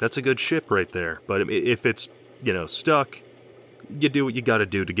it back? That's a good ship right there. But if it's, stuck, you do what you gotta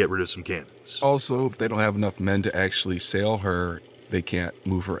do to get rid of some cannons. Also, if they don't have enough men to actually sail her, they can't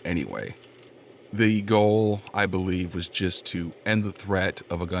move her anyway. The goal, I believe, was just to end the threat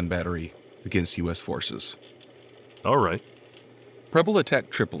of a gun battery against U.S. forces. All right. Preble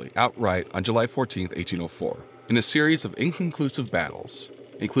attacked Tripoli outright on July 14, 1804. In a series of inconclusive battles,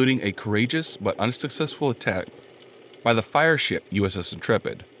 including a courageous but unsuccessful attack by the fire ship USS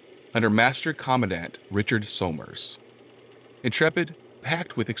Intrepid under Master Commandant Richard Somers. Intrepid,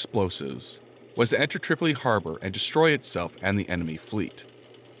 packed with explosives, was to enter Tripoli harbor and destroy itself and the enemy fleet.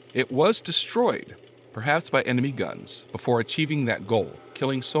 It was destroyed, perhaps by enemy guns, before achieving that goal,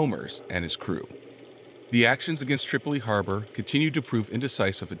 killing Somers and his crew. The actions against Tripoli harbor continued to prove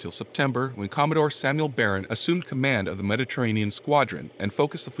indecisive until September, when Commodore Samuel Barron assumed command of the Mediterranean Squadron and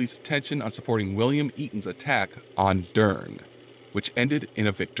focused the fleet's attention on supporting William Eaton's attack on Dern, which ended in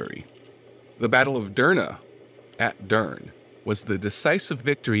a victory. The Battle of Derna at Dern was the decisive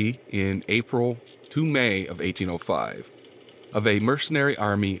victory in April to May of 1805 of a mercenary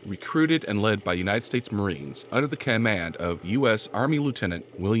army recruited and led by United States Marines under the command of U.S. Army Lieutenant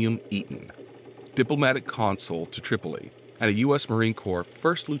William Eaton, diplomatic consul to Tripoli, and a U.S. Marine Corps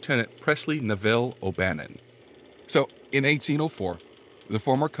First Lieutenant Presley Neville O'Bannon. So, in 1804, the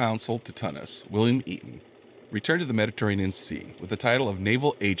former consul to Tunis, William Eaton, returned to the Mediterranean Sea with the title of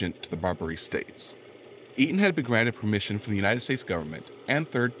Naval Agent to the Barbary States. Eaton had been granted permission from the United States government and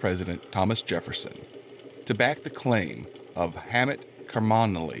third President Thomas Jefferson to back the claim of Hamid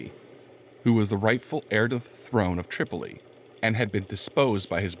Karmanli, who was the rightful heir to the throne of Tripoli and had been deposed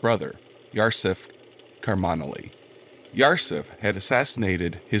by his brother, Yarsif Karmanli. Yarsif had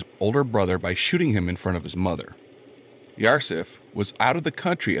assassinated his older brother by shooting him in front of his mother. Yarsif was out of the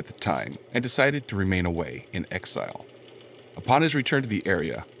country at the time and decided to remain away in exile. Upon his return to the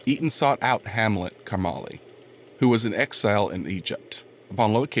area, Eaton sought out Hamlet Karmali, who was in exile in Egypt.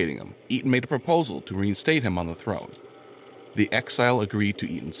 Upon locating him, Eaton made a proposal to reinstate him on the throne. The exile agreed to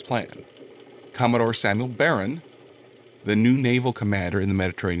Eaton's plan. Commodore Samuel Barron, the new naval commander in the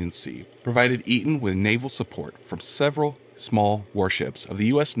Mediterranean Sea, provided Eaton with naval support from several small warships of the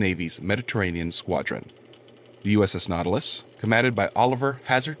U.S. Navy's Mediterranean Squadron. The USS Nautilus, commanded by Oliver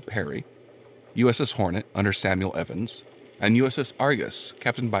Hazard Perry, USS Hornet under Samuel Evans, and USS Argus,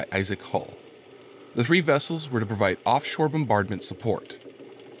 captained by Isaac Hull. The three vessels were to provide offshore bombardment support.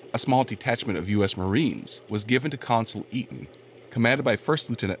 A small detachment of U.S. Marines was given to Consul Eaton, commanded by First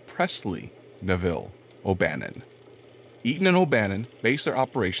Lieutenant Presley Neville O'Bannon. Eaton and O'Bannon based their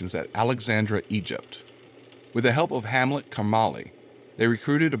operations at Alexandria, Egypt. With the help of Hamlet Karmali, they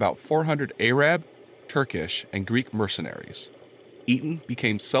recruited about 400 Arab, Turkish, and Greek mercenaries. Eaton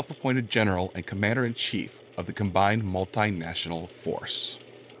became self-appointed general and commander-in-chief of the combined multinational force.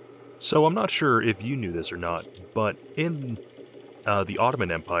 So I'm not sure if you knew this or not, but in the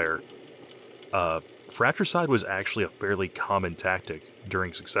Ottoman Empire, fratricide was actually a fairly common tactic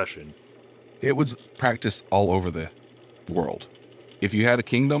during succession. It was practiced all over the world. If you had a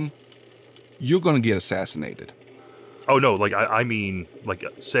kingdom, you're going to get assassinated. Oh no, like I mean, like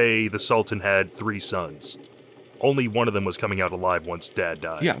say the Sultan had 3 sons. Only one of them was coming out alive once Dad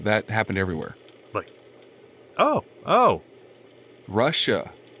died. Yeah, that happened everywhere. Like, oh.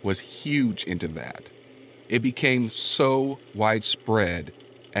 Russia was huge into that. It became so widespread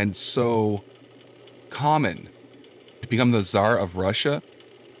and so common to become the Tsar of Russia,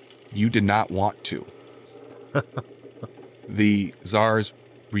 you did not want to. The Tsars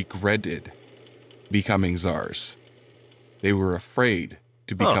regretted becoming Tsars. They were afraid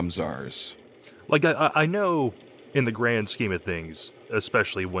to become Tsars. Like, I know in the grand scheme of things,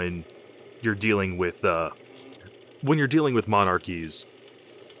 especially when you're dealing with monarchies,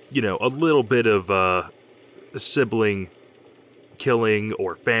 you know, a little bit of sibling killing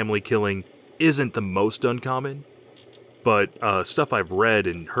or family killing isn't the most uncommon, but stuff I've read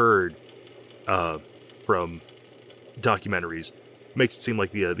and heard from documentaries makes it seem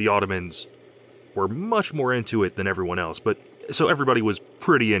like the Ottomans were much more into it than everyone else. But so everybody was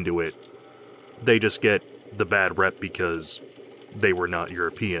pretty into it. They just get the bad rep because they were not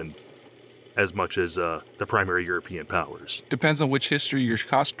European as much as the primary European powers. Depends on which history you're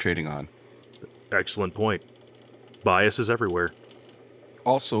concentrating on. Excellent point. Bias is everywhere.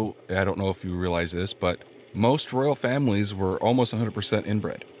 Also, I don't know if you realize this, but most royal families were almost 100%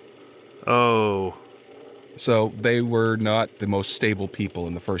 inbred. Oh. So they were not the most stable people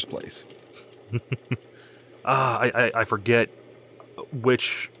in the first place. I forget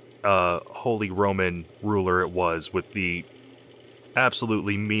which Holy Roman ruler it was with the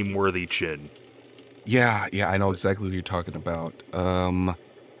absolutely meme-worthy chin. Yeah, I know exactly what you're talking about.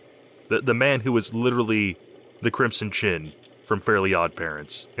 The man who was literally the Crimson Chin from Fairly Odd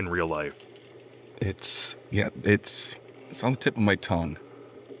Parents in real life. It's on the tip of my tongue.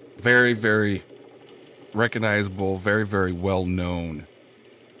 Very, very recognizable, very, very well known.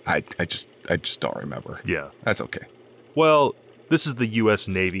 I just don't remember. Yeah. That's okay. Well, this is the U.S.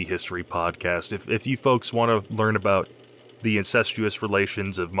 Navy History Podcast. If you folks want to learn about the incestuous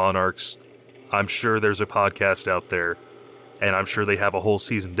relations of monarchs, I'm sure there's a podcast out there, and I'm sure they have a whole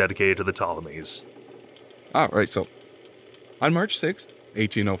season dedicated to the Ptolemies. All right, so on March 6th,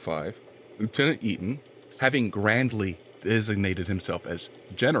 1805, Lieutenant Eaton, having grandly designated himself as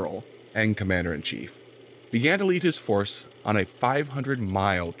general and commander-in-chief, began to lead his force on a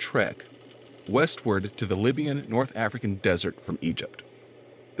 500-mile trek westward to the Libyan North African desert from Egypt.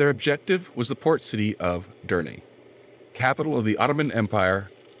 Their objective was the port city of Derna, capital of the Ottoman Empire,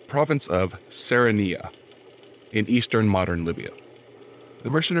 province of Sardinia, in eastern modern Libya. The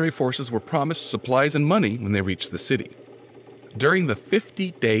mercenary forces were promised supplies and money when they reached the city. During the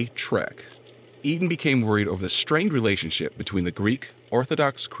 50-day trek, Eaton became worried over the strained relationship between the Greek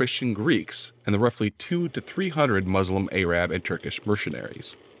Orthodox Christian Greeks and the roughly 200 to 300 Muslim Arab and Turkish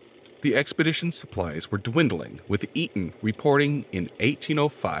mercenaries. The expedition's supplies were dwindling, with Eaton reporting in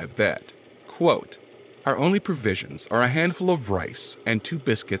 1805 that, quote, "Our only provisions are a handful of rice and 2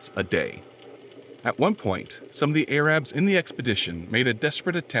 biscuits a day." At one point, some of the Arabs in the expedition made a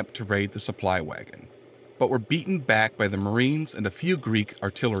desperate attempt to raid the supply wagon, but were beaten back by the Marines and a few Greek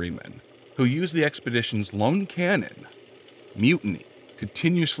artillerymen, who used the expedition's lone cannon. Mutiny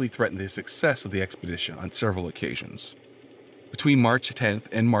continuously threatened the success of the expedition on several occasions. Between March 10th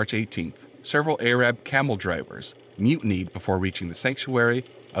and March 18th, several Arab camel drivers mutinied before reaching the sanctuary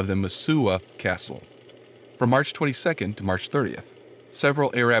of the Musuwa Castle. From March 22nd to March 30th,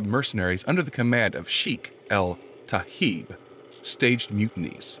 several Arab mercenaries under the command of Sheikh el-Tahib staged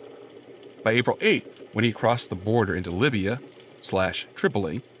mutinies. By April 8th, when he crossed the border into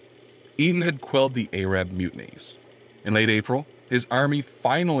Libya/Tripoli, Eaton had quelled the Arab mutinies. In late April, his army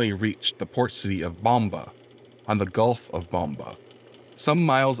finally reached the port city of Bomba, on the Gulf of Bomba, some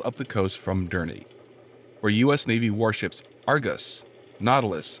miles up the coast from Derna, where U.S. Navy warships Argus,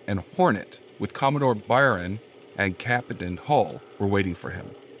 Nautilus, and Hornet, with Commodore Byron and Captain Hull, were waiting for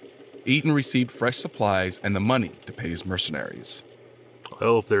him. Eaton received fresh supplies and the money to pay his mercenaries.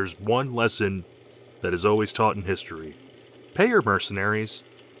 Well, if there's one lesson that is always taught in history, pay your mercenaries.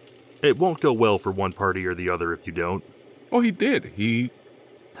 It won't go well for one party or the other if you don't. Oh, he did. He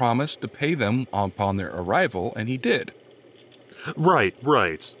promised to pay them upon their arrival, and he did.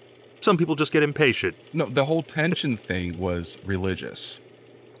 Right. Some people just get impatient. No, the whole tension thing was religious.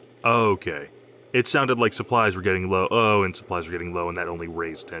 Okay. It sounded like supplies were getting low. And supplies were getting low, and that only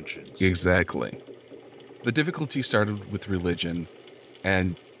raised tensions. Exactly. The difficulty started with religion,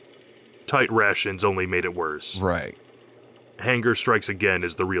 and tight rations only made it worse. Right. Hunger strikes again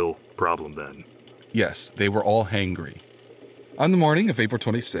is the real problem then. Yes, they were all hangry. On the morning of April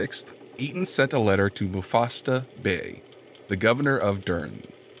 26th, Eaton sent a letter to Mufasta Bey, the governor of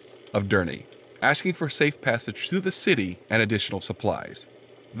Derna, asking for safe passage through the city and additional supplies,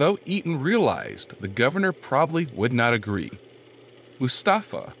 though Eaton realized the governor probably would not agree.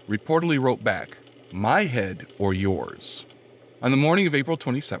 Mustafa reportedly wrote back, "My head or yours." On the morning of April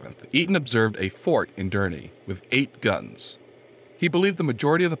 27th, Eaton observed a fort in Derna with 8 guns. He believed the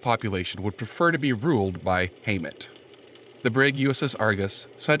majority of the population would prefer to be ruled by Hamet. The brig USS Argus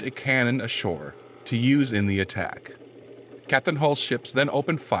sent a cannon ashore to use in the attack. Captain Hull's ships then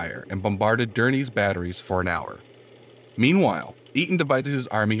opened fire and bombarded Derna's batteries for an hour. Meanwhile, Eaton divided his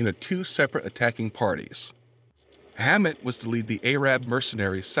army into 2 separate attacking parties. Hamet was to lead the Arab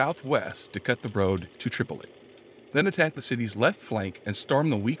mercenaries southwest to cut the road to Tripoli, then attack the city's left flank and storm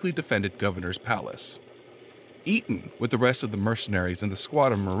the weakly defended governor's palace. Eaton, with the rest of the mercenaries and the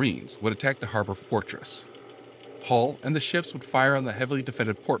squad of Marines, would attack the harbor fortress. Hull and the ships would fire on the heavily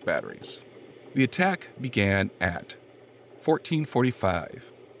defended port batteries. The attack began at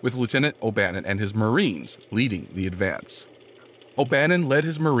 14:45, with Lieutenant O'Bannon and his Marines leading the advance. O'Bannon led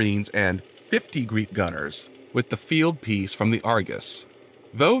his Marines and 50 Greek gunners with the field piece from the Argus,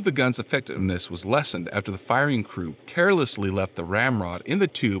 though the gun's effectiveness was lessened after the firing crew carelessly left the ramrod in the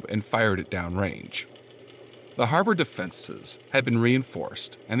tube and fired it downrange. The harbor defenses had been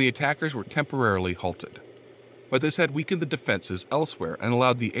reinforced, and the attackers were temporarily halted. But this had weakened the defenses elsewhere and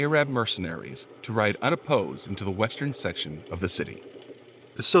allowed the Arab mercenaries to ride unopposed into the western section of the city.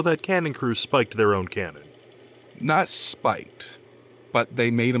 So that cannon crew spiked their own cannon? Not spiked, but they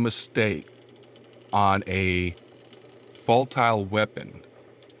made a mistake on a volatile weapon.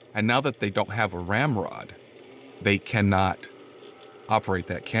 And now that they don't have a ramrod, they cannot operate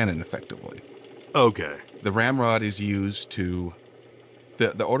that cannon effectively. Okay. The ramrod is used to...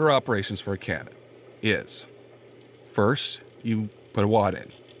 The order of operations for a cannon is... First, you put a wad in.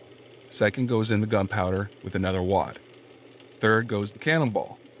 Second goes in the gunpowder with another wad. Third goes the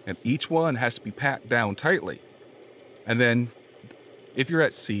cannonball. And each one has to be packed down tightly. And then, if you're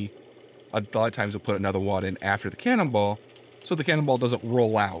at sea, a lot of times you'll put another wad in after the cannonball so the cannonball doesn't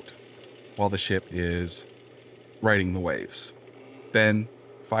roll out while the ship is riding the waves. Then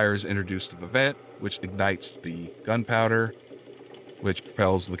fire is introduced to the vent, which ignites the gunpowder, which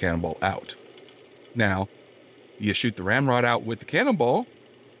propels the cannonball out. Now, you shoot the ramrod out with the cannonball.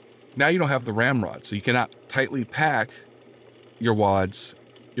 Now you don't have the ramrod, so you cannot tightly pack your wads,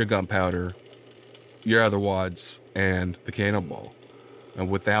 your gunpowder, your other wads, and the cannonball. And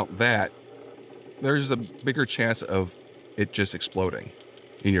without that, there's a bigger chance of it just exploding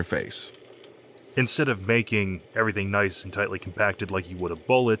in your face. Instead of making everything nice and tightly compacted like you would of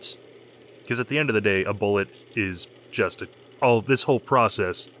bullets, because at the end of the day, a bullet is just this whole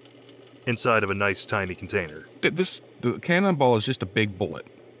process inside of a nice tiny container. The cannonball is just a big bullet.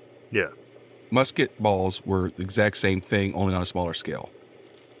 Yeah. Musket balls were the exact same thing, only on a smaller scale.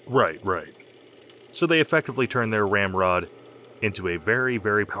 Right. So they effectively turned their ramrod into a very,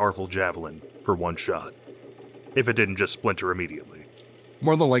 very powerful javelin for one shot, if it didn't just splinter immediately.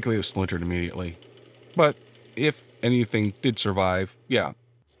 More than likely it was splintered immediately. But if anything did survive, yeah,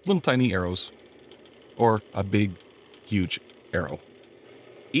 little tiny arrows. Or a big, huge arrow.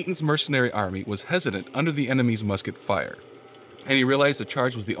 Eaton's mercenary army was hesitant under the enemy's musket fire, and he realized the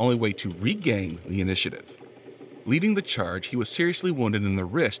charge was the only way to regain the initiative. Leading the charge, he was seriously wounded in the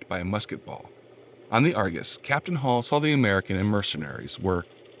wrist by a musket ball. On the Argus, Captain Hall saw the American and mercenaries were,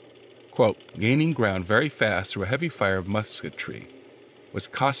 quote, gaining ground very fast through a heavy fire of musketry was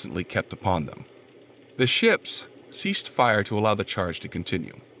constantly kept upon them. The ships ceased fire to allow the charge to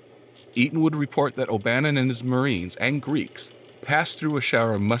continue. Eaton would report that O'Bannon and his Marines and Greeks passed through a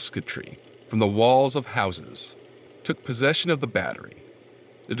shower of musketry from the walls of houses, took possession of the battery.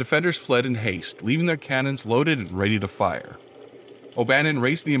 The defenders fled in haste, leaving their cannons loaded and ready to fire. O'Bannon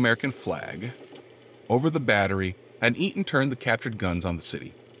raised the American flag over the battery, and Eaton turned the captured guns on the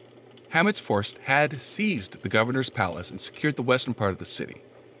city. Hammett's force had seized the governor's palace and secured the western part of the city.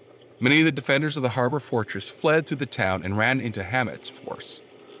 Many of the defenders of the harbor fortress fled through the town and ran into Hammett's force.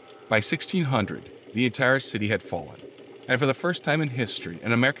 By 1600, the entire city had fallen, and for the first time in history,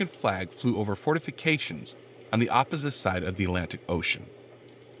 an American flag flew over fortifications on the opposite side of the Atlantic Ocean.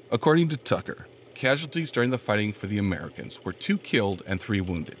 According to Tucker, casualties during the fighting for the Americans were 2 killed and 3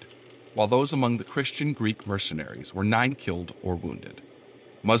 wounded, while those among the Christian Greek mercenaries were 9 killed or wounded.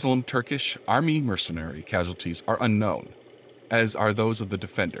 Muslim Turkish army mercenary casualties are unknown, as are those of the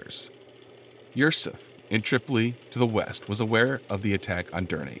defenders. Yusuf, in Tripoli to the west, was aware of the attack on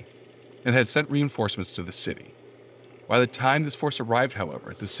Derny and had sent reinforcements to the city. By the time this force arrived,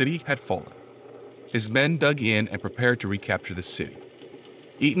 however, the city had fallen. His men dug in and prepared to recapture the city.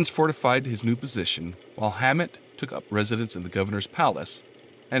 Eaton fortified his new position, while Hammett took up residence in the governor's palace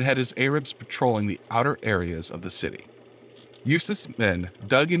and had his Arabs patrolling the outer areas of the city. Yusuf's men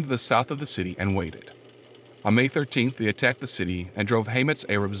dug into the south of the city and waited. On May 13th, they attacked the city and drove Hammett's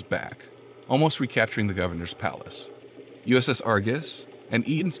Arabs back, almost recapturing the governor's palace. USS Argus and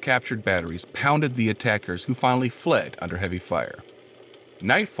Eaton's captured batteries pounded the attackers, who finally fled under heavy fire.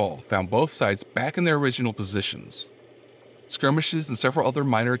 Nightfall found both sides back in their original positions. Skirmishes and several other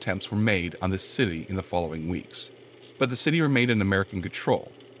minor attempts were made on the city in the following weeks, but the city remained in American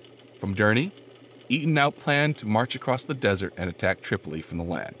control. From Derny, Eaton now planned to march across the desert and attack Tripoli from the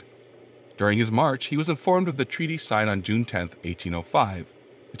land. During his march, he was informed of the treaty signed on June 10, 1805,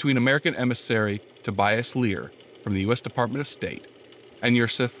 between American emissary Tobias Lear from the U.S. Department of State and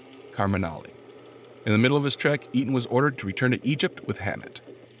Yusuf Carminali. In the middle of his trek, Eaton was ordered to return to Egypt with Hammett.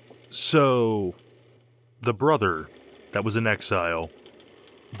 So, the brother that was in exile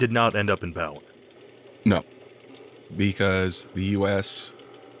did not end up in power? No, because the U.S.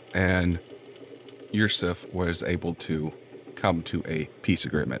 and Yusuf was able to come to a peace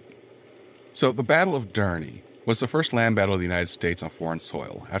agreement. So the Battle of Derny was the first land battle of the United States on foreign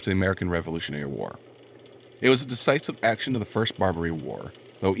soil after the American Revolutionary War. It was a decisive action of the First Barbary War,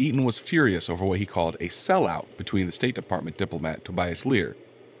 though Eaton was furious over what he called a sellout between the State Department diplomat Tobias Lear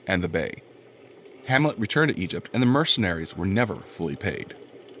and the Bey. Hamlet returned to Egypt, and the mercenaries were never fully paid.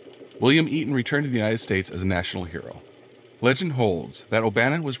 William Eaton returned to the United States as a national hero. Legend holds that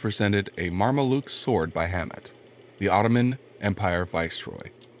O'Bannon was presented a Marmaluke sword by Hammett, the Ottoman Empire viceroy.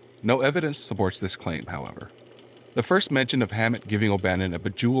 No evidence supports this claim, however. The first mention of Hammett giving O'Bannon a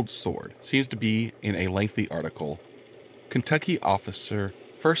bejeweled sword seems to be in a lengthy article, Kentucky Officer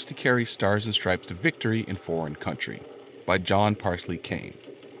First to Carry Stars and Stripes to Victory in Foreign Country, by John Parsley Kane,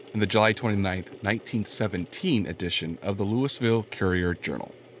 in the July 29, 1917 edition of the Louisville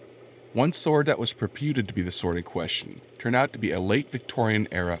Courier-Journal. One sword that was reputed to be the sword in question turned out to be a late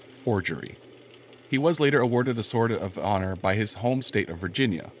Victorian-era forgery. He was later awarded a Sword of Honor by his home state of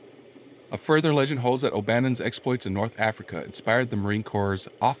Virginia. A further legend holds that O'Bannon's exploits in North Africa inspired the Marine Corps'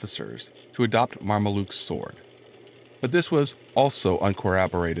 officers to adopt Marmaluke's sword. But this was also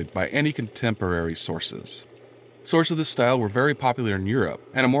uncorroborated by any contemporary sources. Swords of this style were very popular in Europe,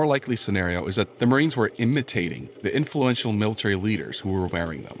 and a more likely scenario is that the Marines were imitating the influential military leaders who were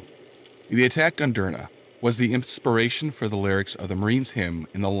wearing them. The attack on Derna was the inspiration for the lyrics of the Marines' hymn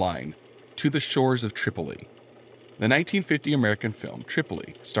in the line, "To the Shores of Tripoli." The 1950 American film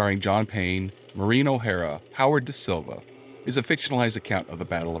Tripoli, starring John Payne, Maureen O'Hara, Howard Da Silva, is a fictionalized account of the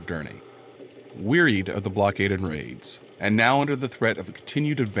Battle of Derna. Wearied of the blockade and raids, and now under the threat of a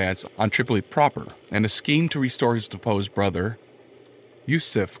continued advance on Tripoli proper and a scheme to restore his deposed brother,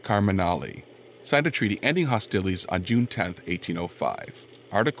 Yusuf Karman signed a treaty ending hostilities on June 10, 1805.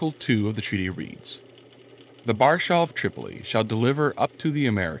 Article 2 of the treaty reads, "The Barshal of Tripoli shall deliver up to the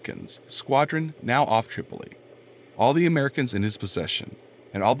Americans, squadron now off Tripoli, all the Americans in his possession,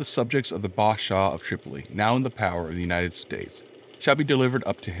 and all the subjects of the Bashaw of Tripoli, now in the power of the United States, shall be delivered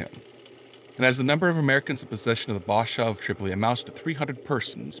up to him. And as the number of Americans in possession of the Bashaw of Tripoli amounts to 300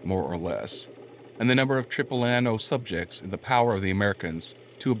 persons, more or less, and the number of Tripolino subjects in the power of the Americans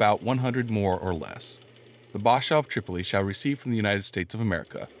to about 100 more or less, the Bashaw of Tripoli shall receive from the United States of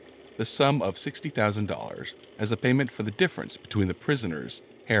America the sum of $60,000 as a payment for the difference between the prisoners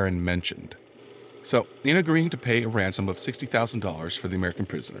herein mentioned." So, in agreeing to pay a ransom of $60,000 for the American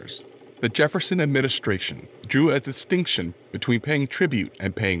prisoners, the Jefferson administration drew a distinction between paying tribute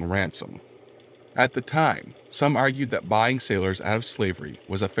and paying ransom. At the time, some argued that buying sailors out of slavery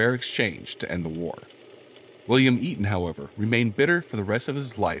was a fair exchange to end the war. William Eaton, however, remained bitter for the rest of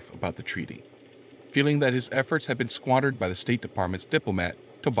his life about the treaty, feeling that his efforts had been squandered by the State Department's diplomat,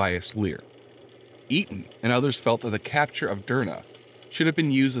 Tobias Lear. Eaton and others felt that the capture of Derna should have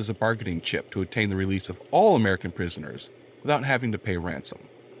been used as a bargaining chip to obtain the release of all American prisoners without having to pay ransom.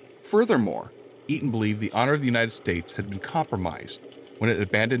 Furthermore, Eaton believed the honor of the United States had been compromised when it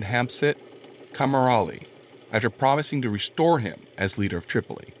abandoned Hamsit Kamarali after promising to restore him as leader of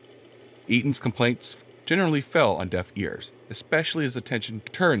Tripoli. Eaton's complaints generally fell on deaf ears, especially as attention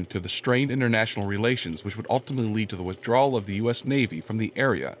turned to the strained international relations which would ultimately lead to the withdrawal of the U.S. Navy from the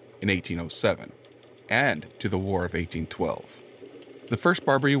area in 1807 and to the War of 1812. The First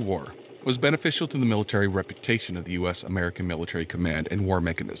Barbary War was beneficial to the military reputation of the U.S. American Military Command and War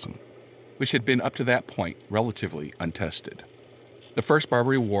Mechanism, which had been up to that point relatively untested. The First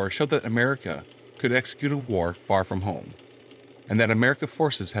Barbary War showed that America could execute a war far from home, and that American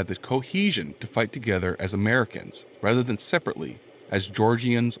forces had the cohesion to fight together as Americans rather than separately as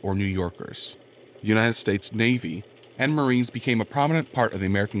Georgians or New Yorkers. The United States Navy and Marines became a prominent part of the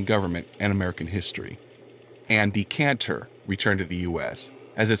American government and American history. And Decatur returned to the U.S.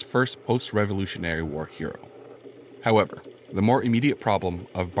 as its first post-Revolutionary War hero. However, the more immediate problem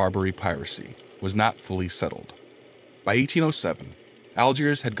of Barbary piracy was not fully settled. By 1807,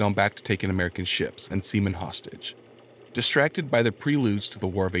 Algiers had gone back to taking American ships and seamen hostage. Distracted by the preludes to the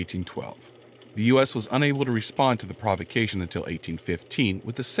War of 1812, the U.S. was unable to respond to the provocation until 1815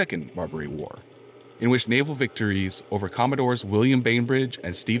 with the Second Barbary War, in which naval victories over Commodores William Bainbridge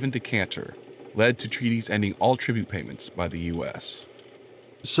and Stephen Decatur led to treaties ending all tribute payments by the U.S.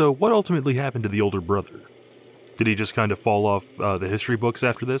 So what ultimately happened to the older brother? Did he just kind of fall off the history books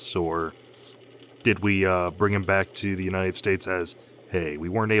after this, or did we bring him back to the United States as, hey, we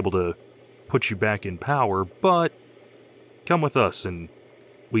weren't able to put you back in power, but come with us and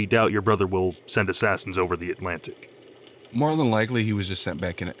we doubt your brother will send assassins over the Atlantic? More than likely, he was just sent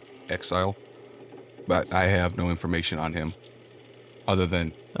back in exile, but I have no information on him other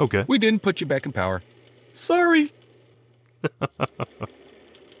than, okay, we didn't put you back in power. Sorry.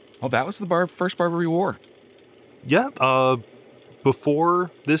 Well, that was the First Barbary War. Yeah, before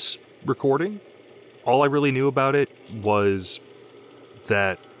this recording, all I really knew about it was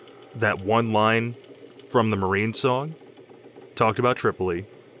that one line from the Marine song talked about Tripoli.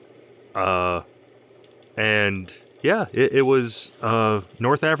 And yeah, it was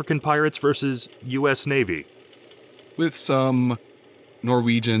North African pirates versus U.S. Navy. With some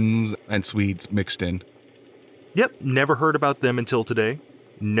Norwegians and Swedes mixed in. Yep, never heard about them until today.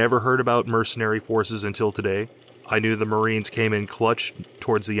 Never heard about mercenary forces until today. I knew the Marines came in clutch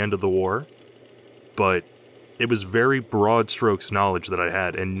towards the end of the war, but it was very broad strokes knowledge that I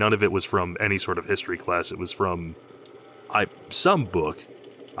had, and none of it was from any sort of history class. It was from some book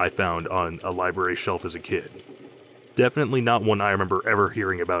I found on a library shelf as a kid. Definitely not one I remember ever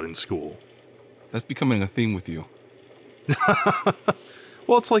hearing about in school. That's becoming a theme with you.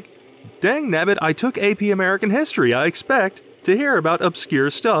 Well, it's like, dang nabbit, I took AP American History. I expect to hear about obscure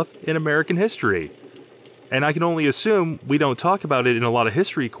stuff in American history. And I can only assume we don't talk about it in a lot of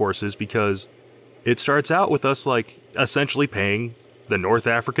history courses because it starts out with us, like, essentially paying the North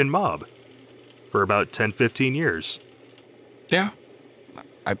African mob for about 10, 15 years. Yeah.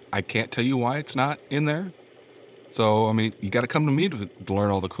 I can't tell you why it's not in there. So, I mean, you got to come to me to learn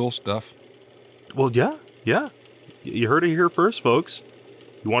all the cool stuff. Well, yeah. You heard it here first, folks.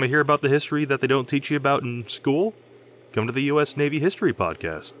 You want to hear about the history that they don't teach you about in school? Come to the U.S. Navy History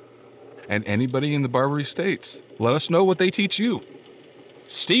Podcast. And anybody in the Barbary States, let us know what they teach you.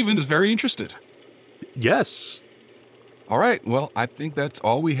 Stephen is very interested. Yes. All right, well, I think that's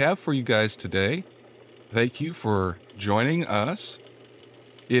all we have for you guys today. Thank you for joining us.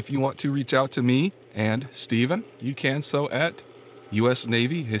 If you want to reach out to me and Stephen, you can so at U.S.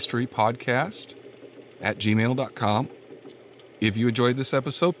 Navy History Podcast @gmail.com. If you enjoyed this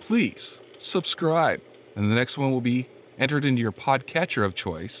episode, please subscribe, and the next one will be entered into your podcatcher of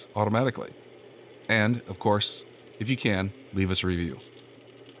choice automatically. And, of course, if you can, leave us a review.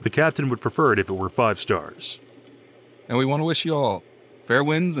 The captain would prefer it if it were 5 stars. And we want to wish you all fair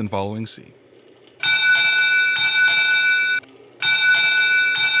winds and following sea.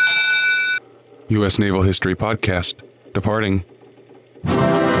 U.S. Naval History Podcast, departing.